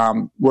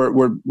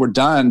were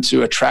done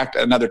to attract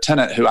another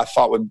tenant who I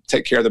thought would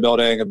take care of the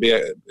building and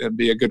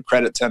be a good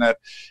credit tenant.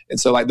 And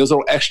so like those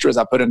little extras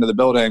I put into the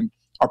building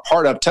are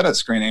part of tenant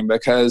screening,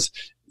 because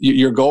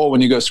your goal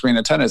when you go screen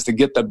a tenant is to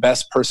get the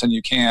best person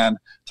you can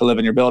to live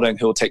in your building,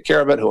 who will take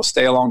care of it, who will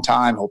stay a long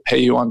time, who will pay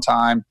you on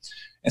time.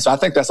 And so I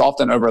think that's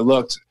often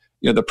overlooked.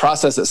 The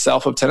process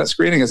itself of tenant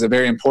screening is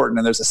very important,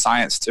 and there's a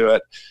science to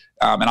it.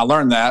 And I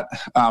learned that.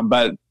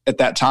 But at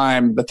that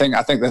time, the thing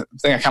I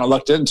kind of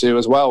looked into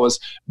as well was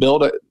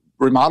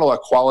remodel a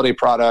quality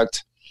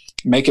product,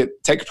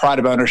 take pride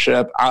of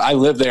ownership. I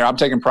live there. I'm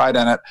taking pride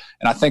in it.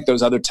 And I think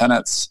those other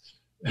tenants,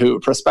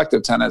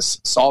 prospective tenants,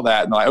 saw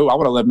that and like, oh, I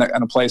want to live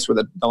in a place where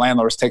the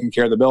landlord is taking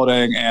care of the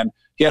building and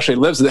he actually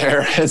lives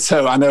there. And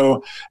so I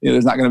know,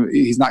 he's not going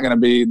to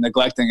be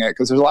neglecting it,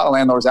 because there's a lot of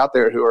landlords out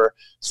there who are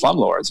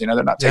slumlords.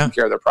 They're not taking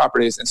care of their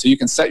properties. And so you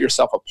can set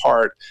yourself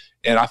apart.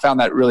 And I found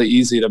that really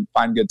easy to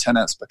find good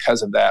tenants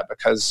because of that,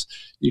 because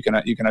you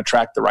can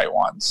attract the right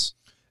ones.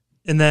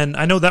 And then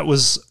I know that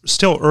was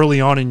still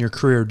early on in your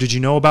career. Did you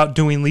know about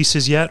doing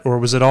leases yet? Or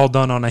was it all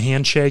done on a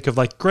handshake of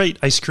like, great,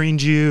 I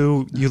screened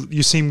you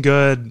seem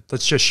good,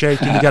 let's just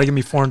shake, and you got to give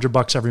me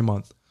 $400 every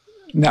month?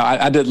 No,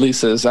 I did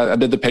leases. I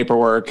did the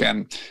paperwork.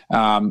 And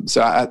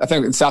so I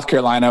think in South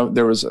Carolina,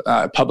 there was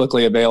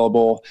publicly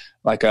available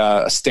like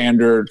a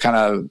standard kind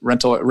of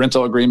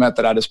rental agreement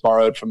that I just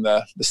borrowed from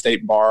the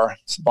state bar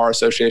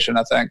association,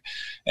 I think.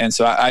 And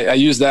so I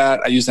used that.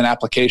 I used an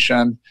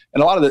application.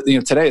 And a lot of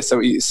today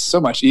it's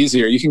so much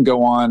easier. You can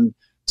go on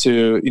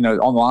to,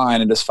 online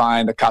and just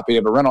find a copy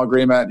of a rental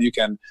agreement. You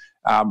can,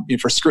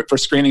 for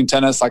screening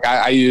tenants, like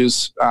I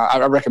use,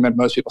 I recommend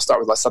most people start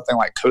with like something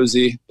like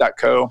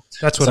cozy.co.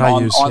 That's what I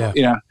use.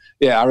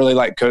 Yeah, I really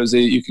like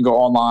Cozy. You can go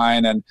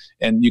online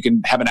and you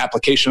can have an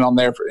application on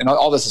there. And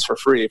all this is for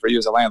free for you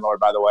as a landlord,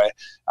 by the way.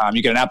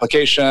 You get an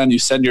application, you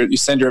send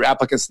your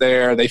applicants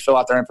there, they fill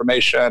out their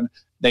information,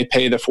 they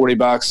pay the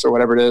 $40 or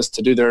whatever it is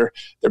to do their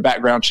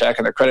background check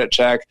and their credit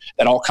check.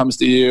 That all comes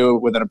to you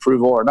with an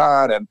approval or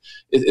not. And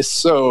it's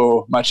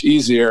so much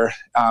easier.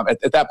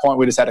 At that point,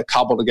 we just had to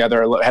cobble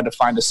together, had to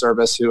find a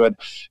service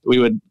we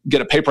would get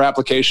a paper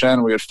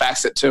application, we would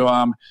fax it to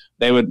them.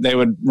 They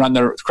would run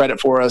their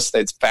credit for us.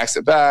 They'd fax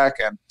it back.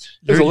 And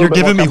you're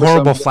giving me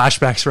horrible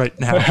flashbacks right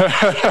now.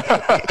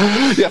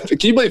 Yeah. Can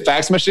you believe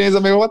fax machines? I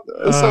mean, what?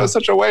 It's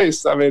such a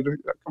waste. I mean,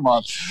 come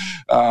on.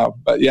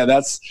 But yeah,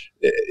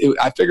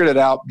 I figured it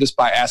out just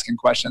by asking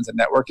questions and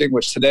networking,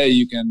 which today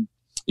you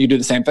do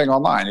the same thing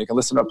online. You can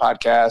listen to a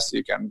podcast,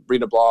 you can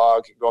read a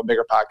blog, you can go on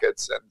Bigger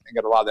Pockets and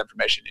get a lot of the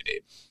information you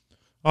need.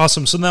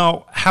 Awesome. So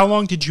now, how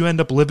long did you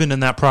end up living in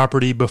that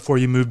property before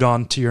you moved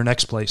on to your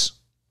next place?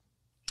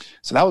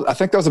 So I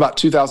think that was about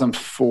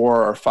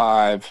 2004 or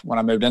 5 when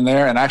I moved in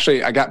there. And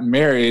actually I got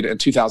married in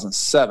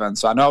 2007.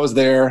 So I know I was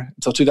there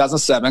until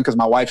 2007 because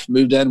my wife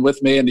moved in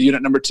with me into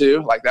unit number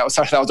 2. Like that was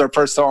our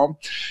first home.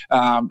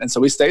 And so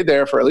we stayed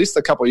there for at least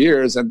a couple of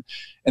years. And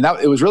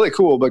it was really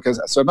cool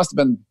because, so it must've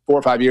been 4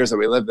 or 5 years that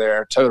we lived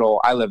there total.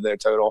 I lived there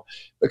total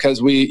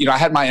because I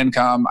had my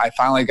income. I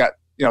finally got,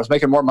 I was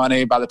making more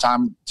money by the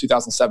time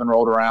 2007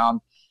 rolled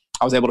around.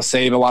 I was able to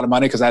save a lot of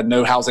money because I had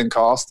no housing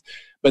cost.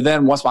 But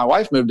then once my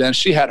wife moved in,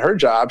 she had her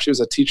job. She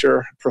was a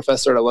teacher,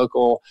 professor at a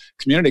local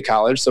community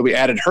college. So we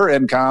added her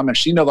income and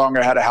she no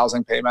longer had a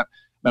housing payment.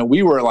 And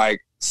we were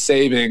like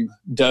saving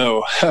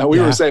dough. We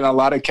were saving a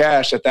lot of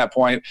cash at that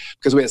point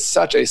because we had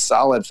such a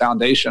solid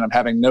foundation of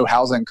having no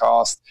housing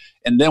cost.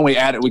 And then we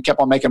kept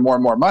on making more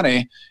and more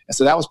money. And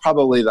so that was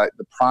probably like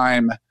the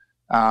prime,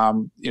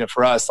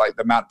 for us, like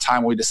the amount of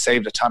time we just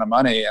saved a ton of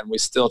money. And we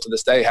still to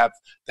this day have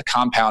the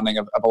compounding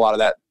of a lot of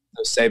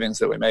those savings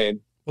that we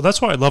made. Well,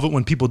 that's why I love it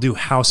when people do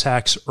house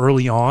hacks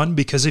early on,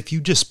 because if you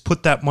just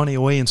put that money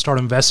away and start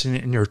investing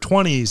it in your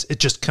 20s, it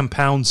just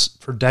compounds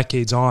for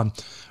decades on.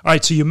 All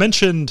right, so you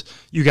mentioned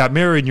you got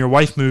married and your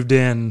wife moved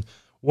in.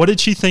 What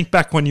did she think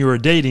back when you were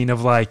dating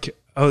of like,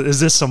 oh, is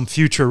this some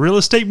future real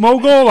estate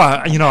mogul?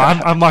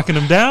 I'm locking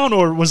him down?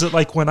 Or was it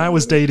like when I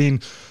was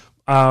dating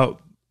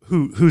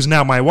who's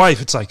now my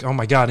wife, it's like, oh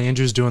my God,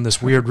 Andrew's doing this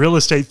weird real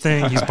estate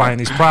thing. He's buying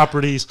these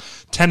properties.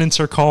 Tenants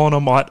are calling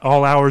him at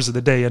all hours of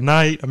the day and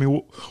night. I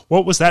mean,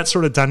 what was that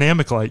sort of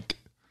dynamic like?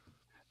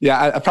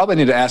 Yeah, I probably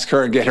need to ask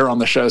her and get her on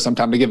the show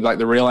sometime to give like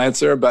the real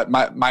answer. But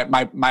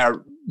my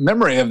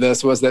memory of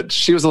this was that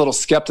she was a little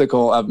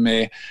skeptical of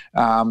me.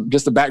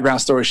 Just the background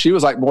story. She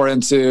was like more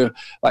into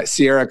like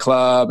Sierra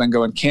Club and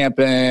going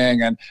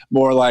camping and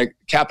more like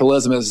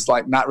capitalism is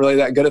like not really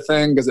that good a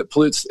thing because it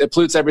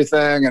pollutes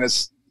everything and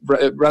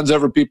it runs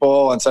over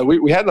people. And so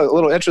we had a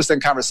little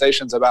interesting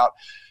conversations about,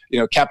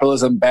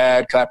 capitalism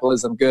bad,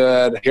 capitalism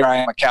good. Here I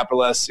am, a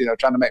capitalist,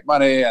 trying to make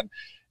money. And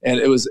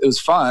it was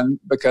fun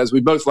because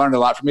we both learned a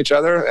lot from each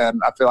other. And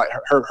I feel like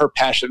her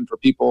passion for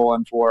people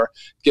and for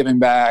giving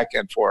back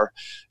and for,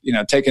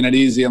 taking it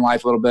easy in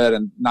life a little bit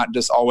and not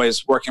just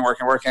always working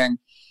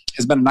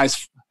has been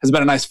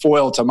a nice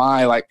foil to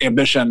my like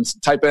ambitions.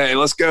 Type A,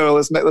 let's go,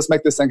 let's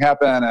make this thing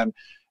happen.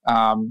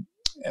 And,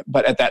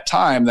 but at that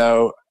time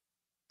though,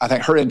 I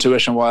think her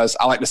intuition was,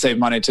 I like to save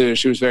money too.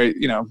 She was very,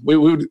 we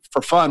would,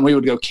 for fun, we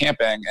would go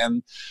camping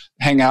and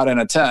hang out in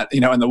a tent,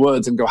 in the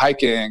woods and go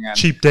hiking. And,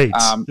 cheap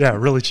dates.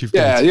 Really cheap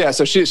dates. Yeah.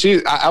 So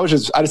I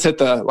just hit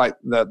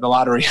the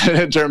lottery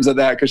in terms of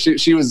that. Cause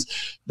she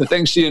was the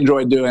things she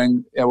enjoyed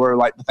doing were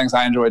like the things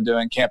I enjoyed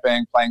doing: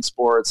 camping, playing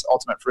sports,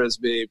 ultimate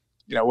Frisbee,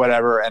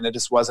 whatever. And it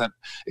just wasn't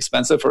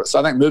expensive. So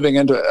I think moving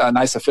into a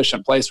nice,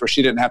 efficient place where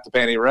she didn't have to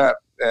pay any rent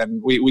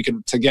and we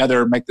could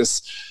together make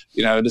this,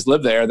 just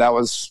live there. That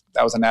was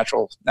a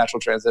natural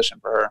transition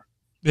for her.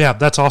 Yeah,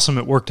 that's awesome.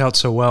 It worked out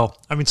so well.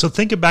 I mean, so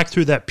thinking back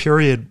through that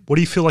period, what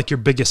do you feel like your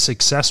biggest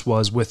success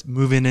was with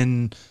moving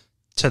in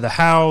to the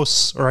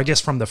house, or I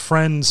guess from the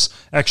friend's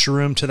extra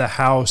room to the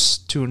house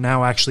to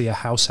now actually a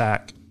house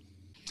hack?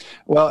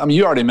 Well, I mean,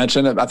 you already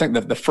mentioned it. I think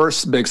that the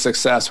first big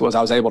success was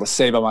I was able to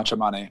save a bunch of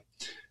money.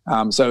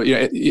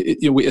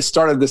 It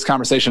started this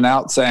conversation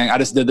out saying I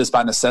just did this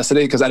by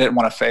necessity because I didn't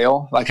want to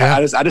fail. Like I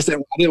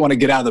didn't want to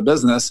get out of the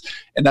business,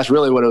 and that's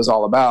really what it was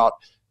all about.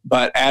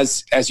 But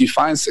as you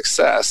find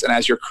success and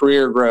as your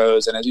career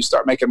grows and as you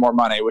start making more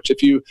money, which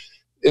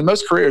in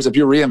most careers, if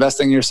you're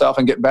reinvesting in yourself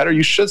and getting better,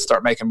 you should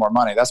start making more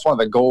money. That's one of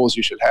the goals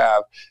you should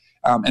have.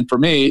 And for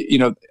me,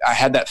 I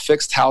had that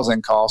fixed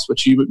housing cost,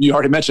 which you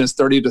already mentioned is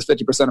 30 to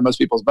 50% of most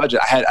people's budget.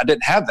 I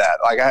didn't have that.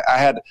 Like I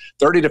had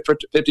 30 to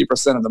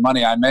 50% of the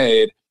money I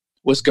made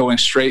was going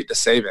straight to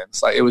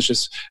savings. Like it was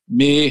just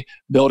me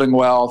building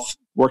wealth,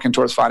 working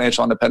towards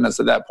financial independence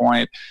at that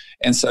point.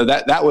 And so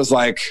that was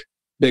like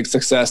big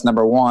success,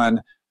 number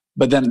one.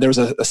 But then there's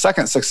a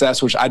second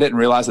success, which I didn't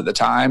realize at the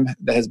time,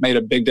 that has made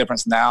a big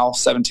difference now,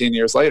 17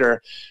 years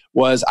later,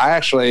 was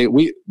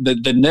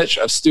the niche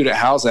of student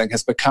housing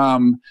has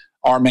become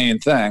our main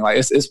thing. Like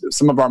it's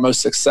some of our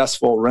most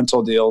successful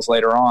rental deals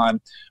later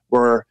on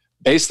were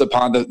based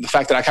upon the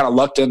fact that I kind of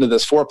lucked into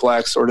this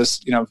fourplex, or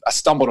just, I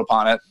stumbled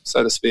upon it,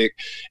 so to speak.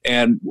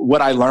 And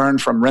what I learned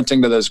from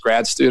renting to those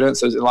grad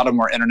students, there's a lot of them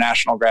were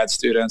international grad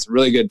students,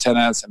 really good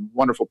tenants and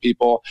wonderful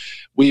people.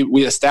 We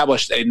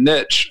established a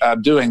niche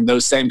of doing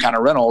those same kind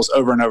of rentals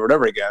over and over and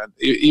over again,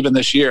 even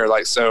this year.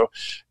 Like, so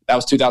that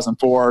was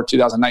 2004,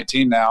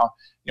 2019 now.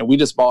 We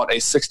just bought a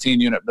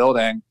 16-unit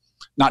building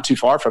not too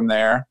far from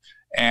there.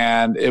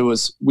 And it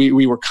was,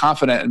 we were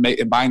confident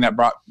in buying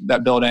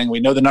that building.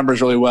 We know the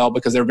numbers really well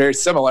because they're very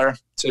similar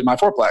to my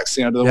fourplex,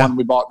 to the one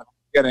we bought in the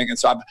beginning. And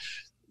so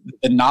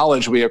the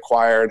knowledge we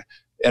acquired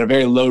at a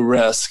very low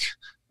risk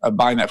of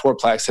buying that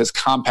fourplex has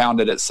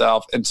compounded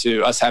itself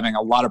into us having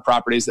a lot of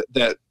properties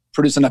that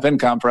produce enough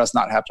income for us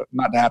not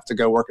to have to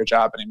go work a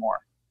job anymore.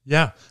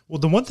 Yeah. Well,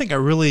 the one thing I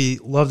really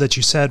love that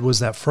you said was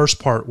that first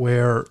part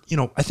where,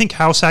 I think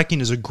house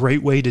hacking is a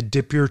great way to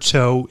dip your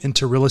toe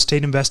into real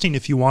estate investing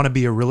if you want to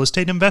be a real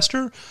estate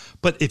investor.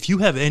 But if you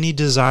have any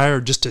desire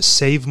just to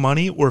save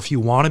money, or if you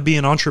want to be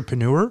an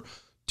entrepreneur,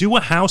 do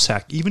a house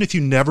hack. Even if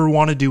you never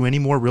want to do any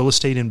more real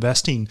estate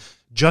investing,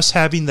 just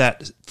having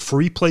that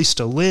free place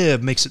to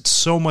live makes it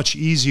so much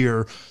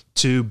easier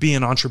to be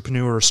an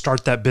entrepreneur or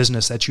start that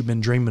business that you've been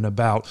dreaming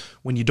about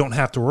when you don't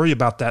have to worry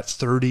about that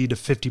 30 to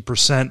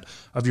 50%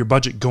 of your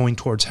budget going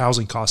towards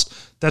housing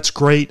costs. That's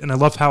great. And I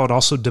love how it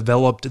also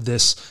developed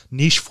this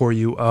niche for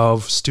you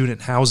of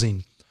student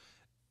housing.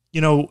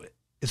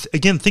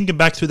 Again, thinking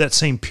back through that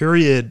same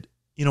period,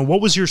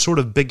 what was your sort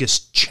of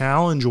biggest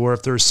challenge, or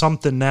if there's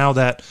something now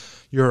that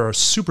you're a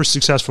super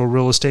successful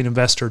real estate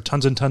investor,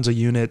 tons and tons of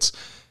units,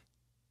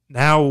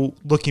 now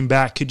looking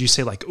back, could you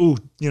say like, "Oh,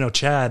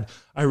 Chad,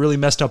 I really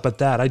messed up at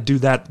that. I'd do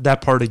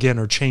that part again,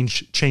 or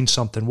change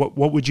something."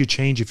 What would you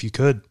change if you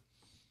could?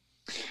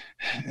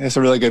 It's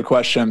a really good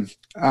question.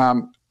 I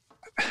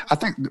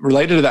think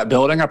related to that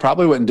building, I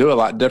probably wouldn't do a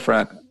lot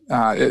different.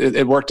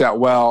 It worked out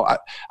well,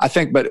 I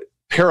think. But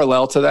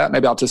parallel to that,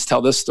 maybe I'll just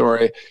tell this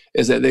story,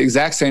 is at the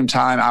exact same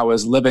time I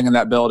was living in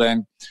that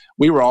building,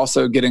 we were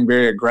also getting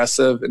very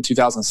aggressive in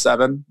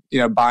 2007,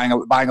 buying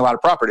a lot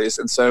of properties.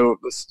 And so,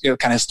 kind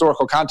of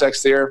historical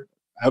context here.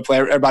 Hopefully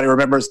everybody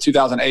remembers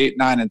 2008,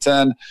 9, and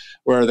 10,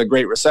 where the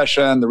Great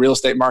Recession, the real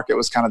estate market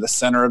was kind of the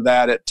center of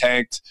that. It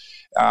tanked.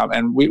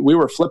 And we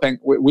were flipping.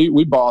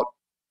 We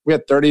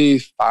had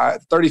 33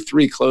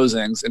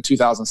 closings in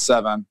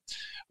 2007,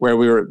 where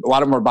a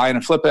lot of them were buying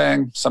and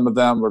flipping. Some of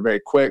them were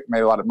very quick,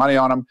 made a lot of money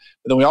on them.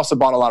 But then we also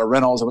bought a lot of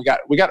rentals, and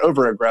we got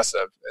over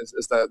aggressive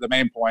is the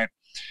main point.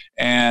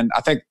 And I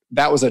think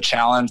that was a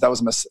challenge. That was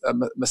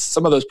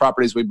some of those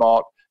properties we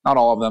bought, not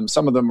all of them.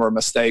 Some of them were a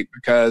mistake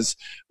because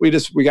we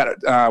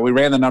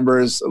ran the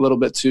numbers a little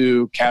bit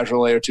too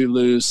casually or too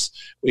loose.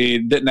 We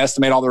didn't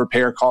estimate all the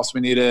repair costs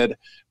we needed.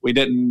 We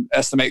didn't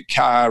estimate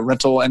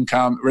rental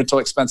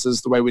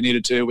expenses the way we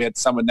needed to. We had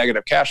some with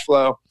negative cash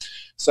flow.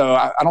 So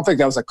I don't think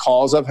that was a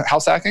cause of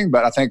house hacking,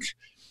 but I think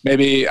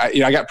maybe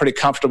I got pretty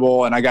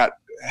comfortable and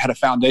had a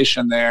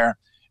foundation there.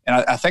 And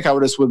I think I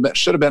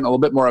should have been a little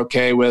bit more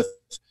okay with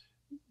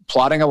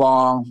plodding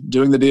along,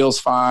 doing the deals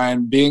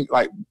fine, being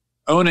like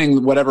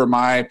owning whatever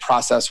my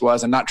process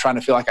was and not trying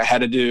to feel like I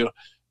had to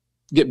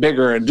get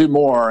bigger and do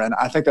more. And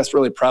I think that's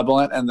really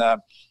prevalent in the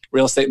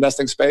real estate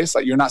investing space.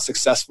 Like, you're not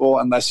successful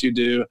unless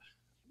you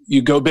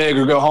go big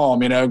or go home,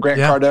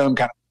 Grant Cardone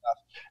kind of stuff.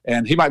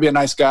 And he might be a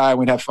nice guy.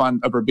 We'd have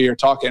fun over beer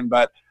talking,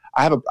 but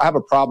I have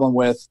a problem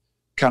with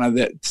kind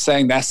of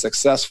saying that's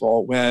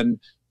successful when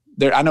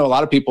I know a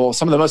lot of people,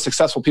 some of the most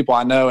successful people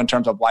I know in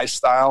terms of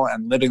lifestyle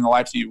and living the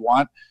life that you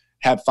want,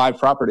 have 5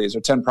 properties or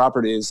 10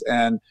 properties,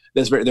 and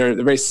they're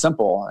very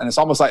simple, and it's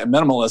almost like a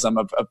minimalism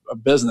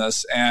of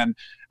business. And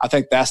I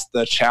think that's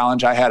the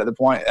challenge I had at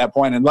that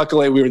point. And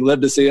luckily, we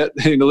lived to see it.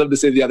 Lived to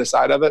see the other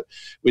side of it.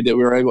 We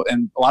were able,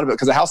 and a lot of it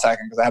because of house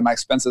hacking, because I had my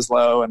expenses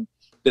low and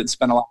didn't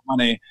spend a lot of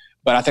money.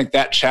 But I think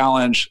that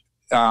challenge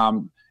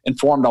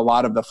informed a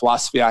lot of the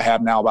philosophy I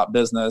have now about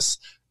business,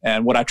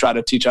 and what I try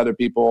to teach other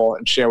people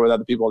and share with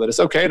other people, that it's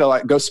okay to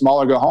like go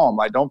small or go home.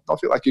 Like don't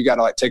feel like you got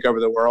to like take over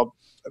the world.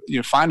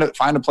 Find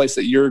a place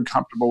that you're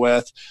comfortable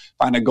with,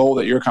 find a goal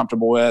that you're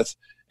comfortable with,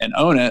 and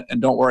own it.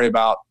 And don't worry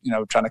about,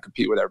 trying to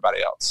compete with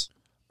everybody else.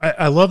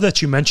 I love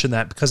that you mentioned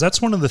that, because that's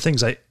one of the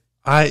things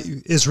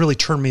is really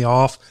turned me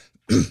off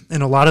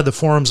in a lot of the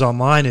forums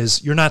online.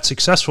 Is you're not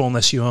successful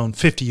unless you own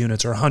 50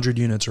 units or 100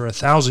 units or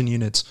 1,000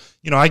 units.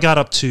 I got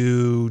up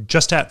to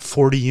just at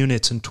 40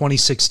 units in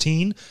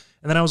 2016.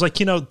 And then I was like,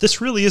 this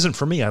really isn't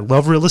for me. I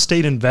love real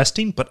estate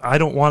investing, but I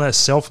don't want to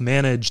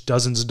self-manage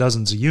dozens and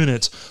dozens of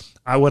units.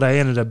 What I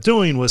ended up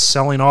doing was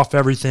selling off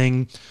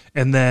everything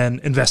and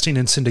then investing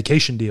in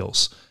syndication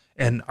deals.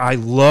 And I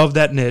love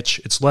that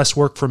niche. It's less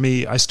work for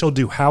me. I still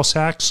do house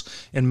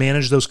hacks and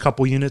manage those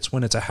couple units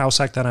when it's a house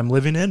hack that I'm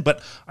living in.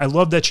 But I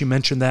love that you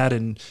mentioned that,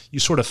 and you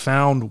sort of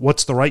found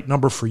what's the right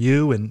number for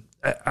you. And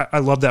I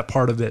love that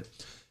part of it.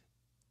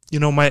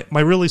 My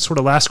really sort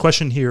of last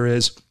question here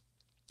is,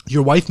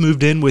 your wife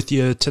moved in with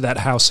you to that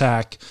house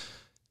hack.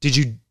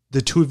 Did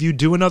the two of you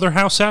do another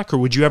house hack, or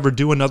would you ever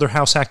do another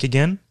house hack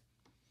again?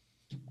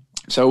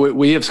 So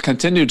we have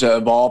continued to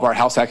evolve our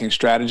house hacking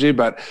strategy,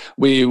 but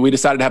we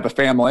decided to have a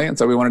family, and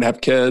so we wanted to have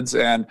kids,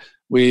 and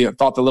we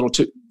thought the little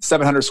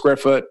 700 square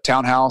foot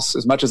townhouse,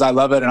 as much as I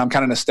love it, and I'm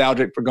kind of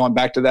nostalgic for going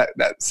back to that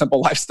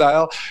simple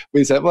lifestyle,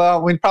 we said,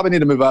 well, we probably need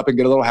to move up and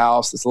get a little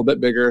house that's a little bit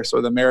bigger, sort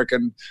of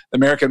the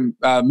American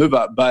move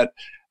up. But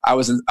I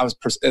was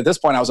at this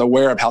point, I was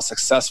aware of how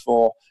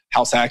successful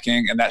house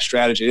hacking and that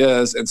strategy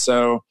is. And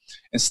so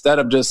instead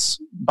of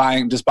just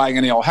buying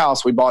any old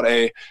house, we bought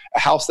a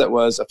house that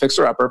was a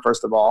fixer upper,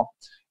 first of all.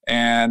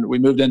 And we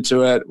moved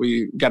into it.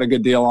 We got a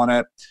good deal on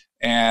it.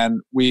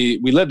 And we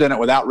lived in it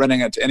without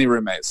renting it to any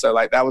roommates. So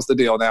like that was the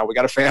deal. Now we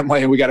got a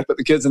family and we got to put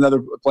the kids in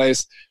another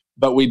place.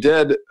 But we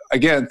did,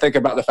 again, think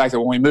about the fact that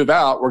when we move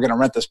out, we're going to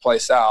rent this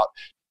place out.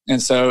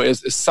 And so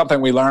it's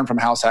something we learned from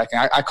house hacking.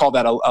 I call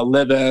that a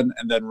live-in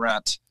and then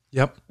rent.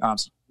 Yep.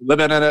 So live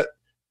in it.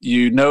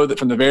 You know that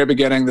from the very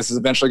beginning, this is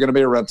eventually going to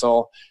be a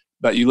rental,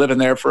 but you live in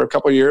there for a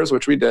couple of years,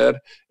 which we did.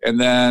 And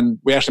then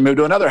we actually moved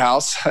to another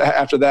house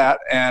after that.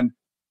 And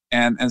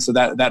so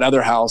that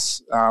other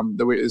house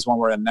is one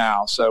we're in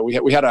now. So we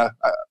had a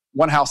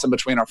one house in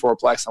between our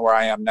fourplex and where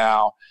I am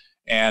now.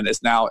 And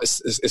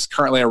it's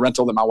currently a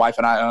rental that my wife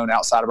and I own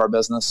outside of our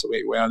business. So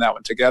we own that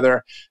one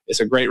together. It's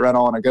a great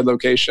rental and a good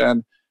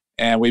location.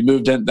 And we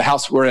moved in the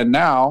house we're in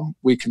now.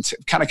 We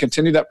kind of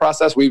continue that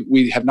process.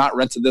 We have not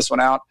rented this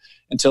one out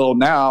until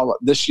now.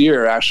 This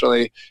year,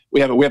 actually, we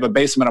have a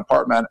basement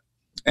apartment,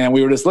 and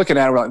we were just looking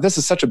at it. We're like, this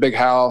is such a big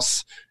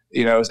house.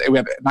 We have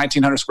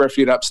 1,900 square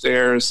feet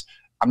upstairs.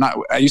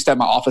 I used to have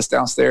my office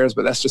downstairs,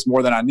 but that's just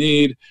more than I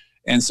need.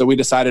 And so we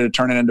decided to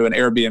turn it into an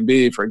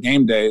Airbnb for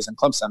game days in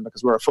Clemson,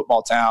 because we're a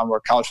football town.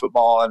 We're college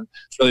football, and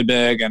it's really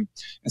big. And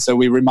so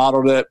we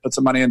remodeled it, put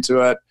some money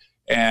into it.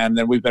 And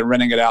then we've been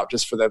renting it out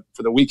just for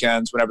the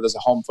weekends whenever there's a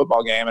home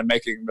football game, and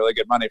making really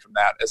good money from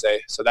that.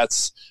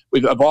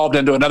 We've evolved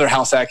into another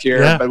house hack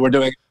here, yeah. But we're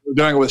doing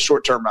it with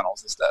short-term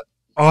rentals instead.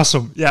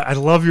 Awesome. Yeah, I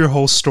love your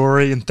whole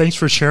story, and thanks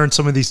for sharing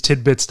some of these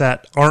tidbits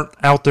that aren't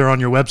out there on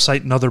your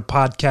website and other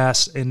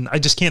podcasts. And I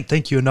just can't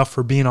thank you enough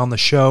for being on the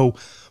show.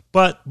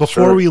 But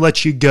before we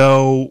let you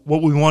go,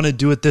 what we want to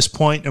do at this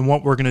point, and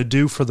what we're going to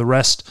do for the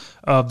rest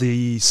of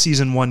the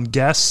season 1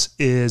 guests,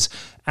 is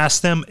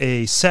ask them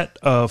a set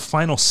of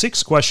final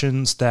 6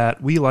 questions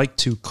that we like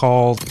to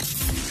call the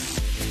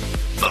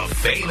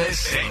Famous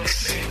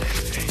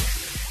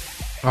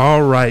 6.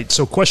 All right.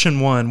 So question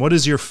 1, what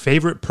is your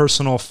favorite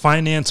personal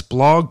finance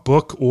blog,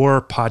 book,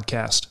 or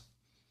podcast?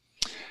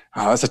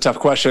 That's a tough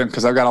question,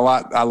 because I've got a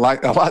lot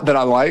that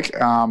I like.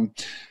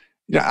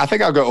 I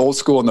think I'll go old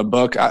school in the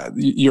book.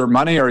 Your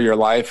Money or Your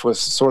Life was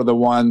sort of the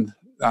one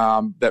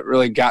that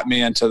really got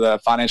me into the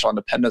financial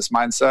independence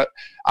mindset.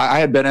 I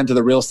had been into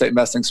the real estate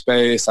investing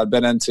space. I've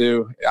been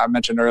into, I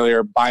mentioned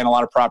earlier, buying a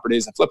lot of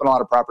properties and flipping a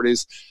lot of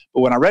properties. But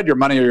when I read Your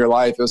Money or Your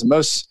Life, it was the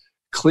most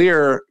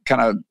clear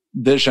kind of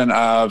vision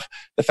of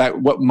the fact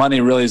what money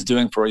really is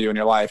doing for you in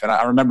your life. And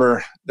I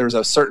remember there was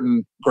a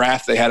certain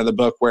graph they had in the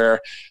book where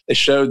they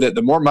showed that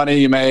the more money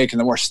you make and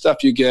the more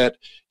stuff you get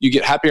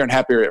happier and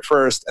happier at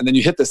first. And then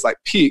you hit this like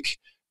peak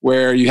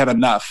where you have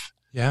enough.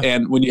 Yeah.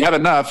 And when you have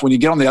enough, when you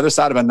get on the other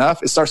side of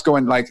enough, it starts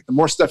going like the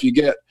more stuff you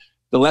get,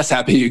 the less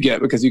happy you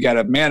get, because you got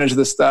to manage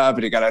this stuff,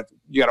 and you got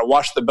to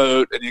wash the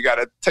boat, and you got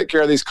to take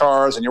care of these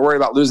cars, and you're worried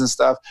about losing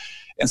stuff.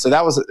 And so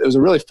it was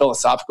a really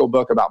philosophical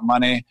book about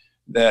money.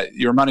 That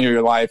Your Money or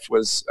Your Life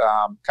was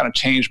kind of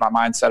changed my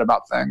mindset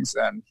about things,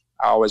 and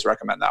I always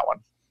recommend that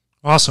one.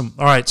 Awesome.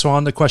 All right. So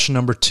on to question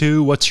number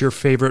 2, what's your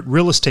favorite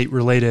real estate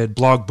related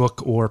blog,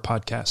 book, or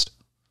podcast?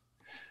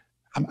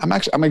 I'm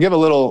going to give a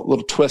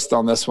little twist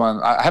on this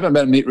one. I haven't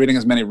been reading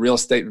as many real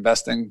estate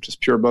investing, just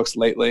pure books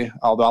lately,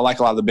 although I like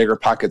a lot of the bigger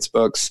pockets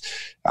books.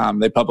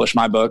 They published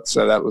my book,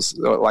 so that was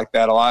like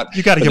that a lot.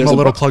 You got to give them a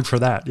little plug for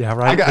that. Yeah,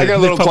 right. I got a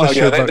little plug.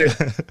 Yeah,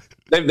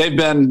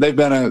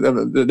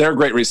 they're a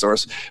great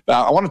resource. But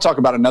I want to talk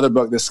about another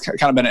book that's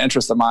kind of been an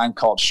interest of mine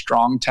called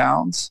Strong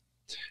Towns.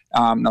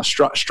 Now,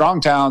 Strong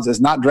Towns is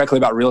not directly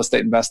about real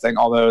estate investing,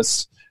 although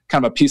it's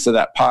kind of a piece of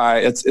that pie.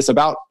 It's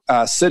about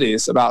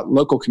cities, about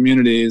local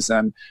communities,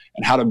 and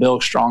how to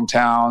build strong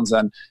towns.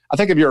 And I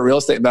think if you're a real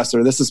estate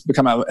investor, this has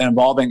become an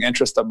evolving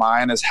interest of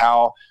mine, is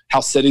how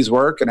cities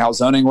work and how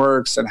zoning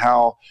works and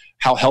how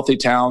healthy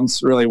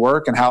towns really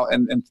work,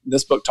 and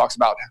this book talks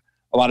about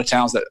a lot of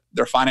towns that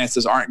their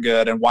finances aren't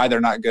good and why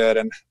they're not good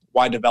and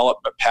why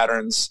development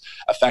patterns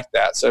affect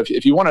that. So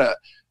if you want to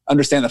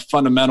understand the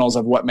fundamentals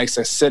of what makes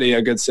a city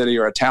a good city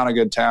or a town a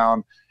good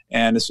town,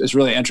 and it's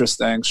really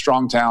interesting.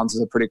 Strong Towns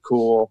is a pretty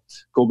cool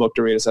book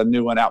to read. It's a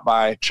new one out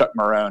by Chuck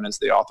Marohn as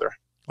the author.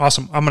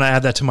 Awesome. I'm going to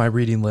add that to my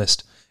reading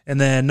list. And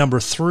then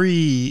number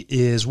 3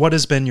 is, what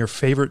has been your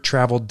favorite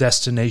travel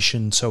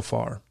destination so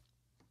far?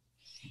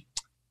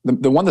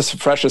 The one that's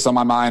freshest on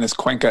my mind is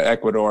Cuenca,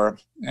 Ecuador.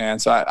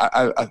 And so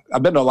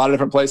I've been to a lot of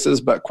different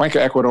places, but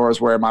Cuenca, Ecuador is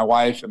where my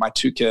wife and my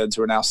 2 kids,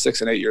 who are now 6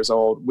 and 8 years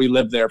old, we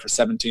lived there for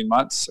 17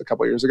 months a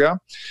couple of years ago.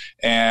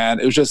 And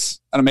it was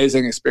just an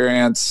amazing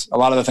experience. A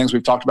lot of the things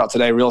we've talked about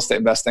today, real estate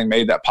investing,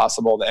 made that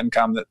possible, the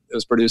income that it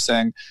was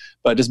producing.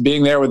 But just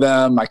being there with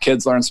them, my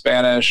kids learned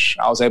Spanish.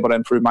 I was able to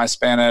improve my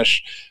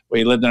Spanish.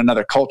 We lived in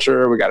another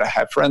culture. We got to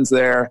have friends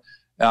there.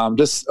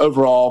 Just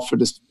overall, for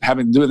just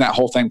doing that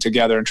whole thing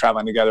together and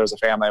traveling together as a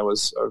family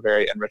was a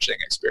very enriching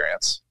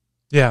experience.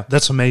 Yeah,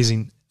 that's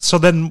amazing. So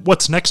then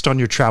what's next on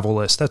your travel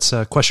list? That's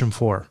question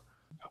 4.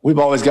 We've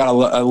always got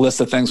a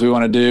list of things we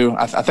want to do.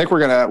 I think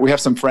we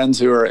have some friends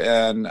who are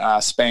in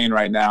Spain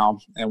right now,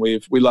 and we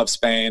love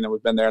Spain, and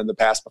we've been there in the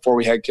past before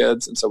we had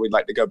kids. And so we'd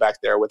like to go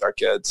back there with our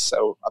kids.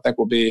 So I think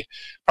we'll be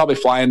probably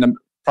flying them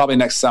probably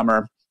next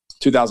summer.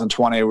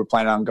 2020, we're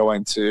planning on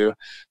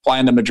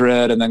flying to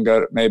Madrid and then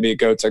go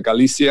to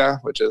Galicia,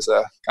 which is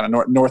a kind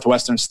of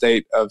northwestern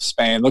state of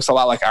Spain. Looks a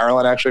lot like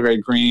Ireland, actually, very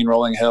green,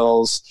 rolling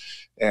hills.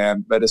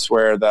 But it's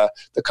where the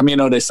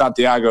Camino de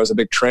Santiago is a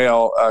big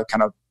trail,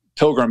 kind of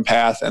pilgrim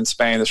path in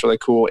Spain that's really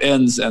cool,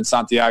 ends in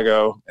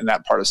Santiago in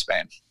that part of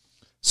Spain.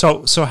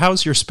 So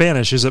how's your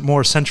Spanish? Is it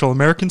more Central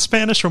American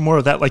Spanish or more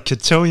of that like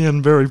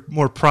Cotillion, very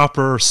more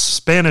proper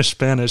Spanish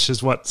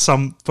is what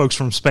some folks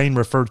from Spain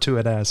refer to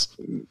it as?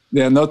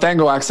 Yeah, no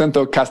tengo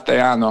acento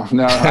castellano.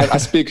 No, I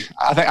speak.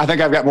 I think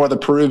I've got more of the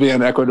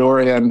Peruvian,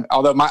 Ecuadorian.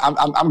 Although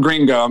I'm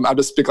gringo. I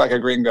just speak like a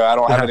gringo. I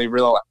don't have any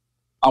real.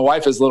 My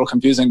wife is a little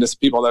confusing to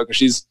people though, because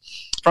she's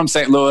from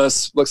St.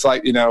 Louis, looks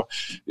like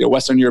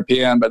Western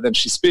European, but then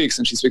she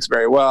speaks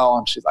very well.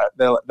 And she's like,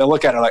 they'll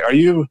look at her like, are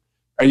you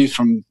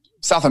from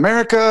South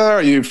America?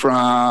 Are you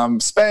from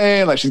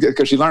Spain? Like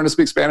because she learned to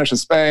speak Spanish in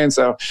Spain,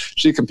 so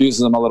she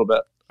confuses them a little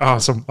bit.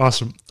 Awesome. All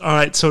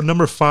right. So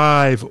number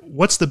 5,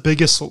 what's the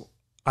biggest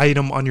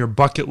item on your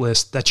bucket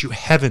list that you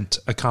haven't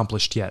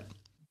accomplished yet?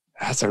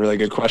 That's a really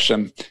good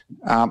question.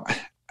 I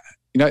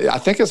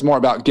think it's more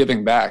about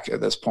giving back at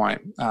this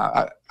point.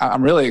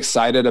 I'm really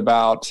excited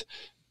about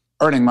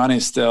earning money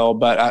still,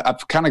 but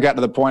I've kind of got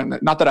to the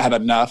point, not that I have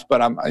enough,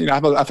 but I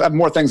have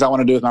more things I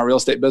want to do with my real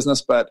estate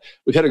business, but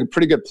we've hit a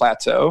pretty good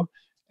plateau.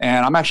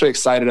 And I'm actually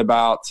excited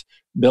about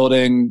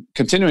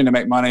continuing to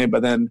make money,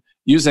 but then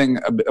using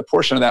a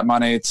portion of that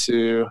money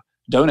to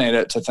donate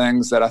it to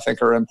things that I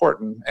think are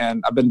important.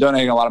 And I've been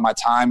donating a lot of my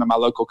time in my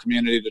local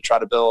community to try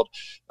to build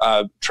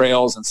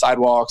trails and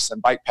sidewalks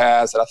and bike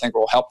paths that I think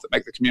will help to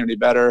make the community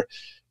better.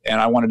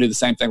 And I want to do the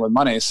same thing with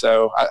money.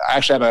 So I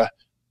actually have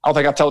I don't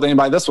think I've told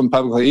anybody this one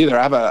publicly either.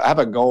 I have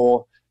a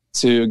goal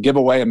to give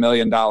away $1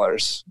 million.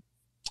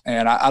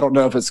 And I don't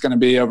know if it's going to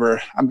be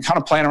over. I'm kind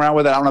of playing around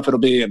with it. I don't know if it'll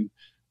be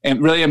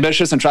and really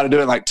ambitious and try to do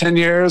it in like 10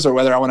 years or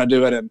whether I want to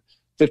do it in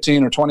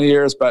 15 or 20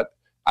 years. But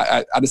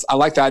I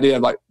like the idea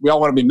of like, we all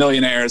want to be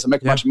millionaires and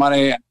make a bunch of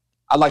money.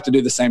 I'd like to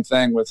do the same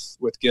thing with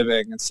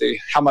giving and see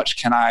how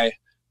much can I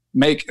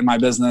make in my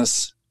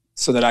business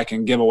so that I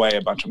can give away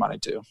a bunch of money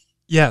too.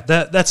 Yeah,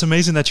 that's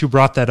amazing that you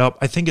brought that up.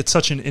 I think it's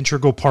such an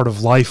integral part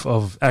of life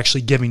of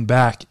actually giving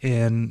back.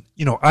 And,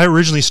 I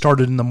originally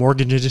started in the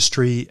mortgage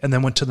industry and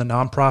then went to the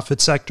nonprofit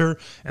sector.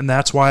 And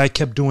that's why I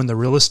kept doing the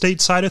real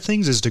estate side of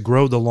things, is to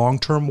grow the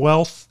long-term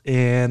wealth.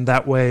 And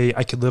that way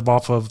I could live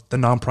off of the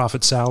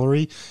nonprofit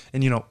salary.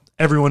 And,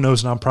 everyone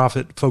knows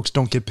nonprofit folks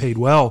don't get paid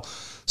well.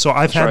 So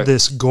I've had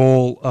this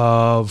goal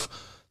of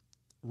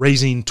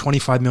raising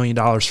 $25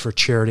 million for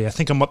charity. I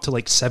think I'm up to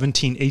like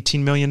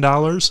 $18 million.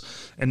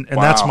 And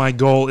wow. That's my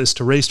goal, is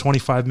to raise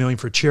 $25 million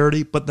for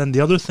charity. But then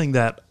the other thing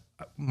that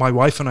my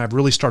wife and I have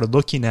really started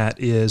looking at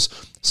is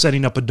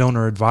setting up a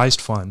donor advised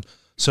fund.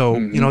 So,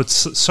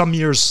 it's some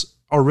years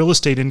our real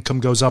estate income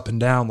goes up and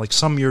down. Like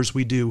some years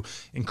we do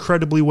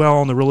incredibly well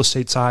on the real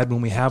estate side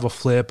when we have a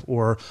flip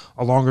or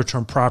a longer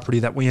term property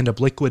that we end up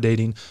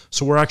liquidating.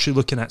 So we're actually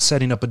looking at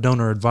setting up a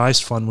donor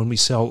advised fund when we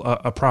sell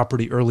a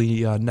property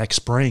early next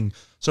spring.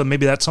 So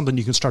maybe that's something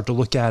you can start to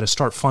look at, is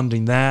start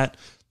funding that,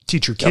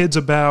 teach your kids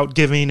about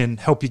giving, and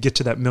help you get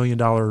to that $1 million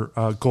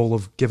goal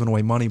of giving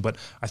away money. But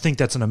I think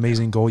that's an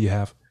amazing goal you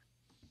have.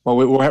 Well,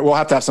 we'll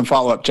have to have some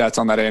follow-up chats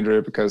on that,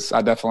 Andrew, because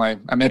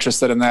I'm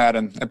interested in that,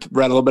 and I've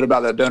read a little bit about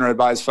the donor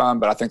advised fund,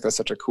 but I think that's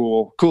such a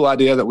cool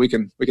idea that we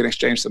can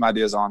exchange some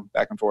ideas on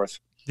back and forth.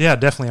 Yeah,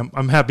 definitely.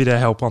 I'm happy to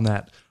help on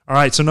that. All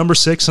right. So number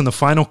 6, and the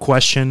final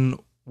question,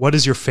 what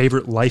is your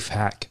favorite life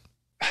hack?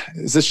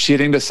 Is this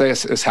cheating to say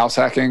it's house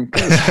hacking?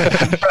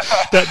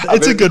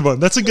 It's a good one.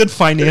 That's a good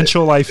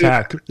financial life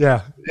hack.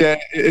 Yeah. Yeah.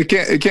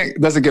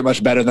 It doesn't get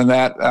much better than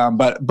that.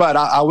 But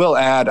I will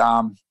add,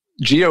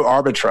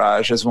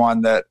 geo-arbitrage is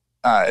one that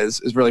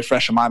is really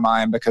fresh in my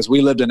mind, because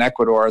we lived in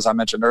Ecuador, as I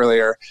mentioned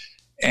earlier,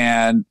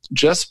 and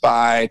just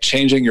by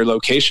changing your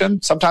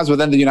location, sometimes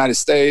within the United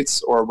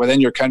States or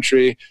within your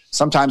country,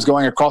 sometimes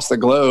going across the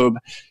globe,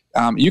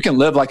 you can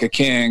live like a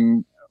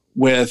king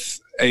with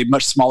a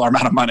much smaller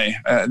amount of money.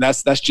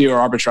 That's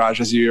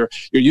geo-arbitrage, is you're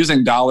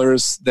using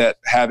dollars that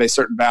have a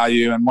certain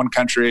value in one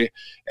country,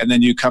 and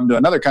then you come to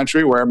another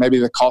country where maybe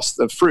the cost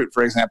of fruit,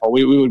 for example,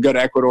 we would go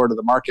to Ecuador to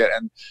the market,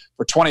 and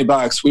for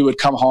 $20 we would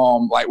come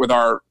home like with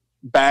our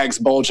bags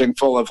bulging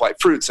full of like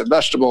fruits and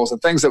vegetables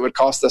and things that would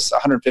cost us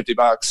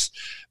 $150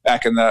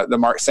 back in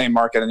the same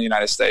market in the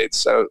United States.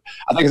 So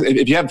I think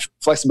if you have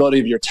flexibility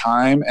of your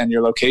time and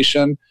your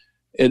location,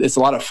 it's a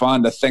lot of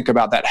fun to think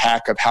about that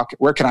hack of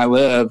where can I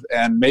live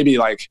and maybe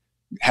like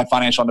have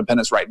financial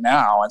independence right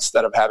now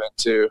instead of having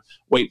to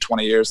wait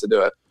 20 years to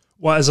do it.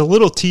 Well, as a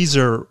little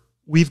teaser,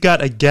 we've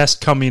got a guest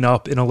coming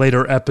up in a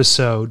later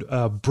episode,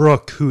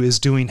 Brooke, who is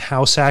doing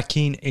house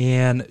hacking,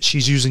 and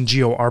she's using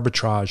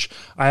geo-arbitrage.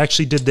 I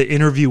actually did the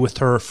interview with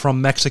her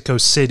from Mexico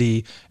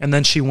City, and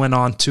then she went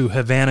on to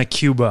Havana,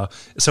 Cuba.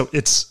 So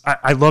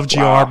I love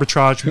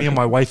geo-arbitrage. Me and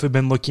my wife have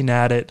been looking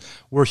at it.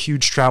 We're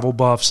huge travel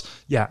buffs.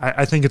 Yeah,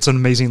 I think it's an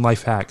amazing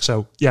life hack.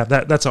 So yeah,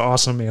 that's an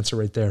awesome answer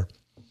right there.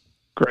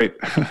 Great.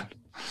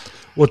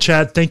 Well,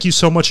 Chad, thank you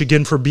so much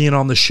again for being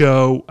on the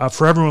show.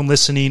 For everyone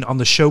listening, on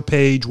the show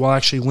page, we'll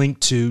actually link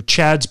to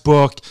Chad's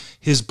book,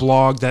 his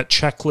blog, that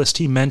checklist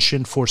he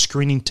mentioned for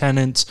screening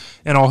tenants,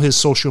 and all his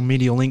social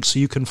media links, so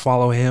you can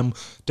follow him.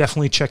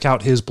 Definitely check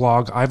out his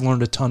blog. I've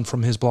learned a ton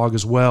from his blog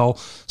as well.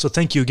 So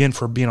thank you again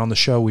for being on the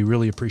show. We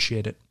really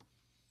appreciate it.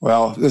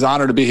 Well, it's an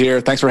honor to be here.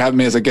 Thanks for having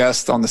me as a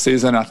guest on the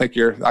season. I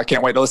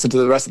can't wait to listen to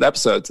the rest of the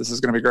episodes. This is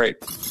going to be great.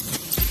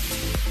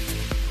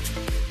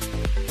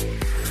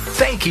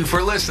 Thank you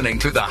for listening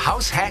to the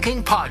House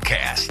Hacking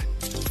Podcast.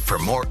 For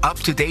more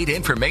up-to-date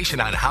information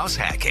on house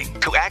hacking,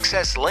 to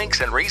access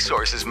links and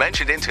resources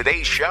mentioned in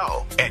today's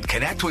show, and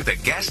connect with a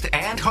guest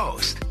and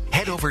host,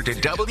 head over to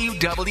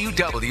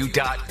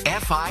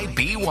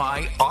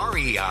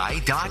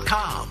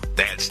www.fibrei.com.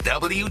 That's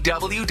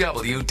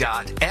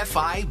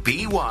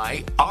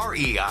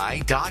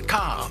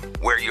www.fibrei.com,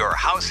 where your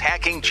house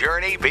hacking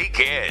journey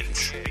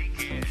begins.